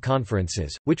Residence Hall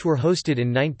conferences, which were hosted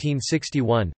in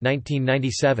 1961,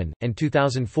 1997, and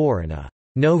 2004, and a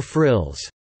 "no frills"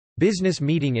 business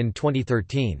meeting in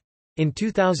 2013. In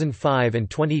 2005 and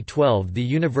 2012, the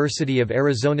University of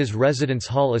Arizona's Residence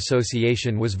Hall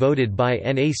Association was voted by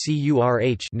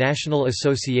NACURH National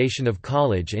Association of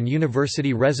College and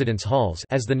University Residence Halls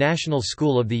as the National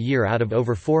School of the Year out of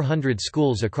over 400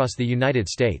 schools across the United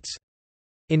States.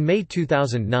 In May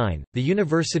 2009, the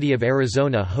University of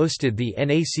Arizona hosted the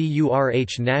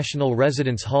NACURH National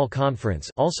Residence Hall Conference,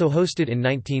 also hosted in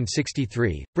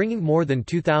 1963, bringing more than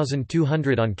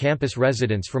 2,200 on-campus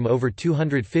residents from over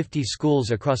 250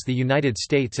 schools across the United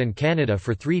States and Canada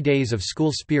for 3 days of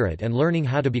school spirit and learning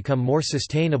how to become more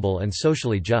sustainable and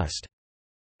socially just.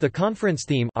 The conference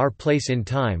theme, Our Place in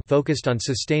Time, focused on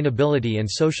sustainability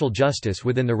and social justice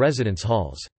within the residence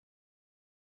halls.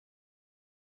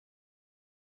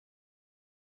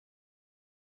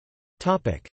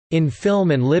 In film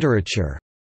and literature.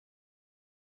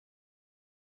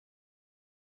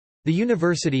 The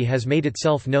university has made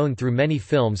itself known through many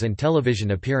films and television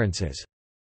appearances.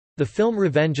 The film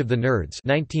Revenge of the Nerds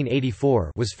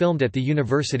 1984 was filmed at the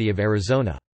University of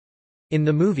Arizona. In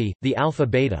the movie, the Alpha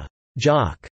Beta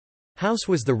Jock House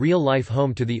was the real-life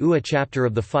home to the UA chapter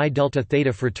of the Phi Delta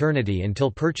Theta fraternity until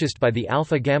purchased by the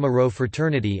Alpha Gamma Rho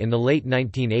fraternity in the late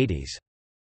 1980s.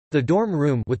 The dorm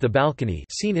room with the balcony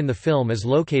seen in the film is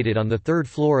located on the 3rd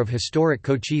floor of historic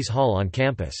Cochise Hall on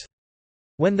campus.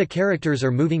 When the characters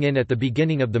are moving in at the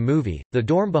beginning of the movie, the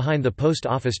dorm behind the post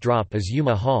office drop is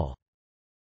Yuma Hall.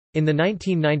 In the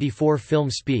 1994 film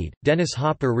Speed, Dennis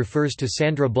Hopper refers to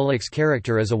Sandra Bullock's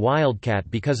character as a wildcat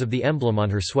because of the emblem on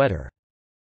her sweater.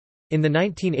 In the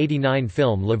 1989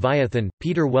 film Leviathan,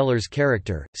 Peter Weller's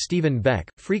character, Stephen Beck,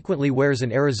 frequently wears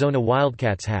an Arizona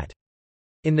Wildcats hat.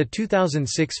 In the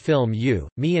 2006 film You,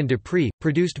 Me and Dupree,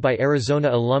 produced by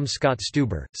Arizona alum Scott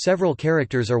Stuber, several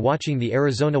characters are watching the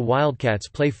Arizona Wildcats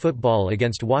play football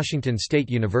against Washington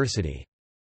State University.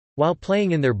 While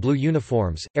playing in their blue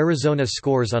uniforms, Arizona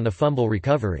scores on a fumble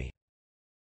recovery.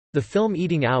 The film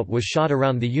Eating Out was shot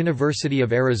around the University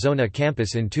of Arizona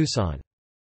campus in Tucson.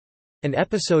 An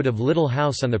episode of Little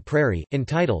House on the Prairie,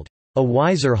 entitled, A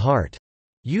Wiser Heart,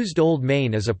 used Old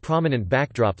Main as a prominent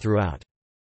backdrop throughout.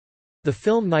 The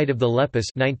film Night of the Lepus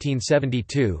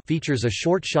 1972 features a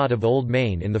short shot of Old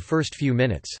Main in the first few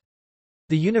minutes.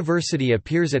 The university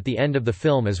appears at the end of the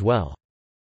film as well.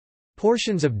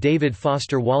 Portions of David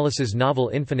Foster Wallace's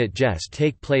novel Infinite Jest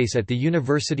take place at the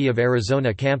University of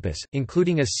Arizona campus,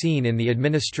 including a scene in the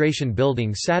administration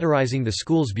building satirizing the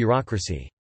school's bureaucracy.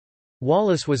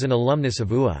 Wallace was an alumnus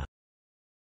of UA.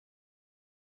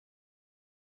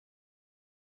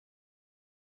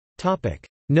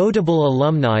 Notable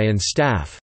alumni and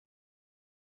staff.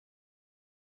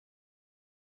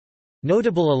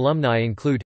 Notable alumni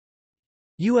include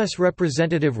U.S.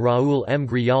 Representative Raul M.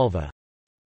 Grijalva,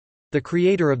 the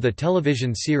creator of the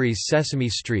television series Sesame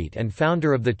Street and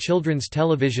founder of the children's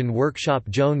television workshop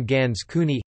Joan Gans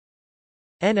Cooney,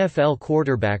 NFL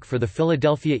quarterback for the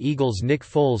Philadelphia Eagles Nick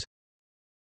Foles,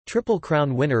 Triple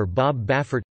Crown winner Bob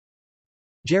Baffert,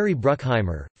 Jerry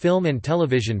Bruckheimer, film and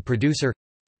television producer,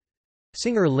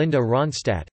 singer Linda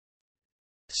Ronstadt,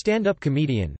 stand-up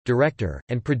comedian, director,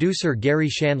 and producer Gary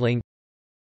Shandling,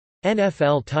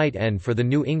 NFL tight end for the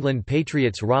New England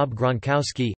Patriots Rob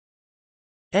Gronkowski,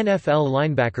 NFL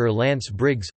linebacker Lance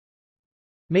Briggs,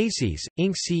 Macy's,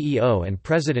 Inc. CEO and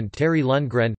President Terry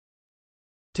Lundgren,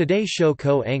 Today Show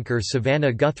co-anchor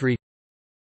Savannah Guthrie,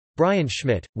 Brian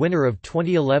Schmidt, winner of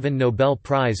 2011 Nobel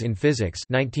Prize in Physics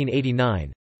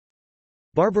 1989,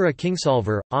 Barbara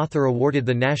Kingsolver, author awarded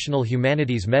the National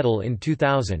Humanities Medal in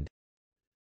 2000,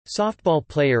 softball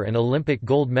player and Olympic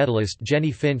gold medalist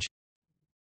Jenny Finch,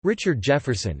 Richard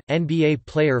Jefferson, NBA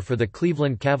player for the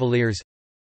Cleveland Cavaliers,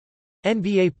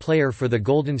 NBA player for the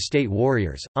Golden State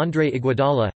Warriors, Andre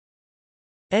Iguodala,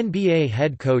 NBA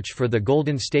head coach for the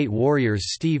Golden State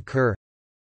Warriors Steve Kerr,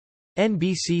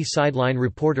 NBC sideline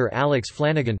reporter Alex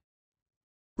Flanagan,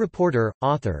 reporter,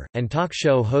 author, and talk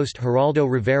show host Geraldo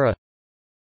Rivera,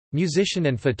 musician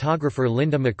and photographer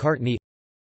Linda McCartney,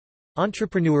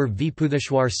 entrepreneur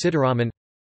Viputheshwar Sitaraman,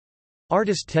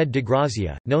 artist Ted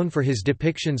DeGrazia, known for his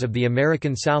depictions of the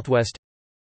American Southwest,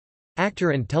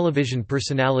 actor and television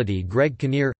personality Greg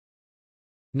Kinnear,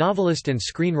 novelist and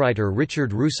screenwriter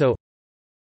Richard Russo,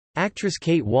 actress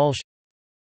Kate Walsh,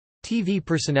 TV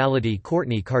personality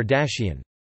Kourtney Kardashian,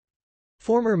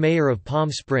 former mayor of Palm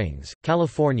Springs,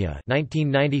 California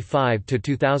 1995 to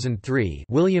 2003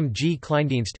 William G.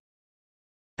 Kleindienst,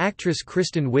 actress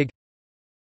Kristen Wiig,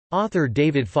 author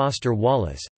David Foster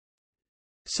Wallace.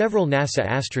 Several NASA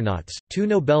astronauts, 2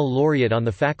 Nobel laureate on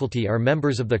the faculty are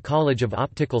members of the College of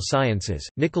Optical Sciences,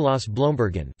 Nicolaas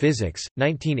Bloembergen Physics,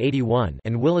 1981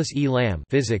 and Willis E. Lamb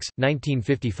Physics,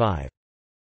 1955.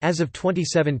 As of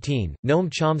 2017,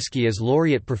 Noam Chomsky is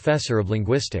Laureate Professor of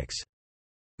Linguistics.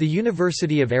 The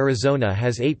University of Arizona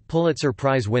has 8 Pulitzer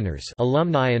Prize winners,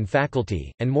 alumni and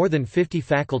faculty, and more than 50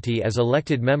 faculty as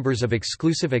elected members of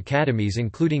exclusive academies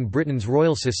including Britain's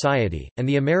Royal Society, and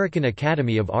the American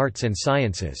Academy of Arts and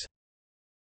Sciences.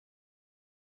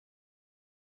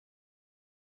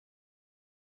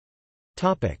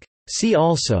 See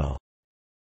also: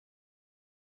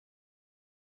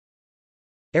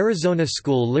 Arizona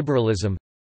School Liberalism,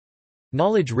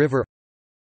 Knowledge River,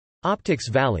 Optics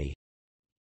Valley,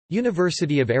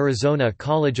 University of Arizona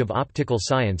College of Optical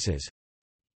Sciences,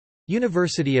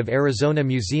 University of Arizona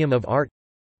Museum of Art,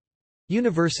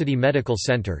 University Medical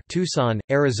Center, Tucson,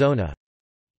 Arizona,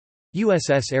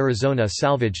 USS Arizona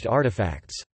salvaged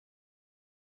artifacts.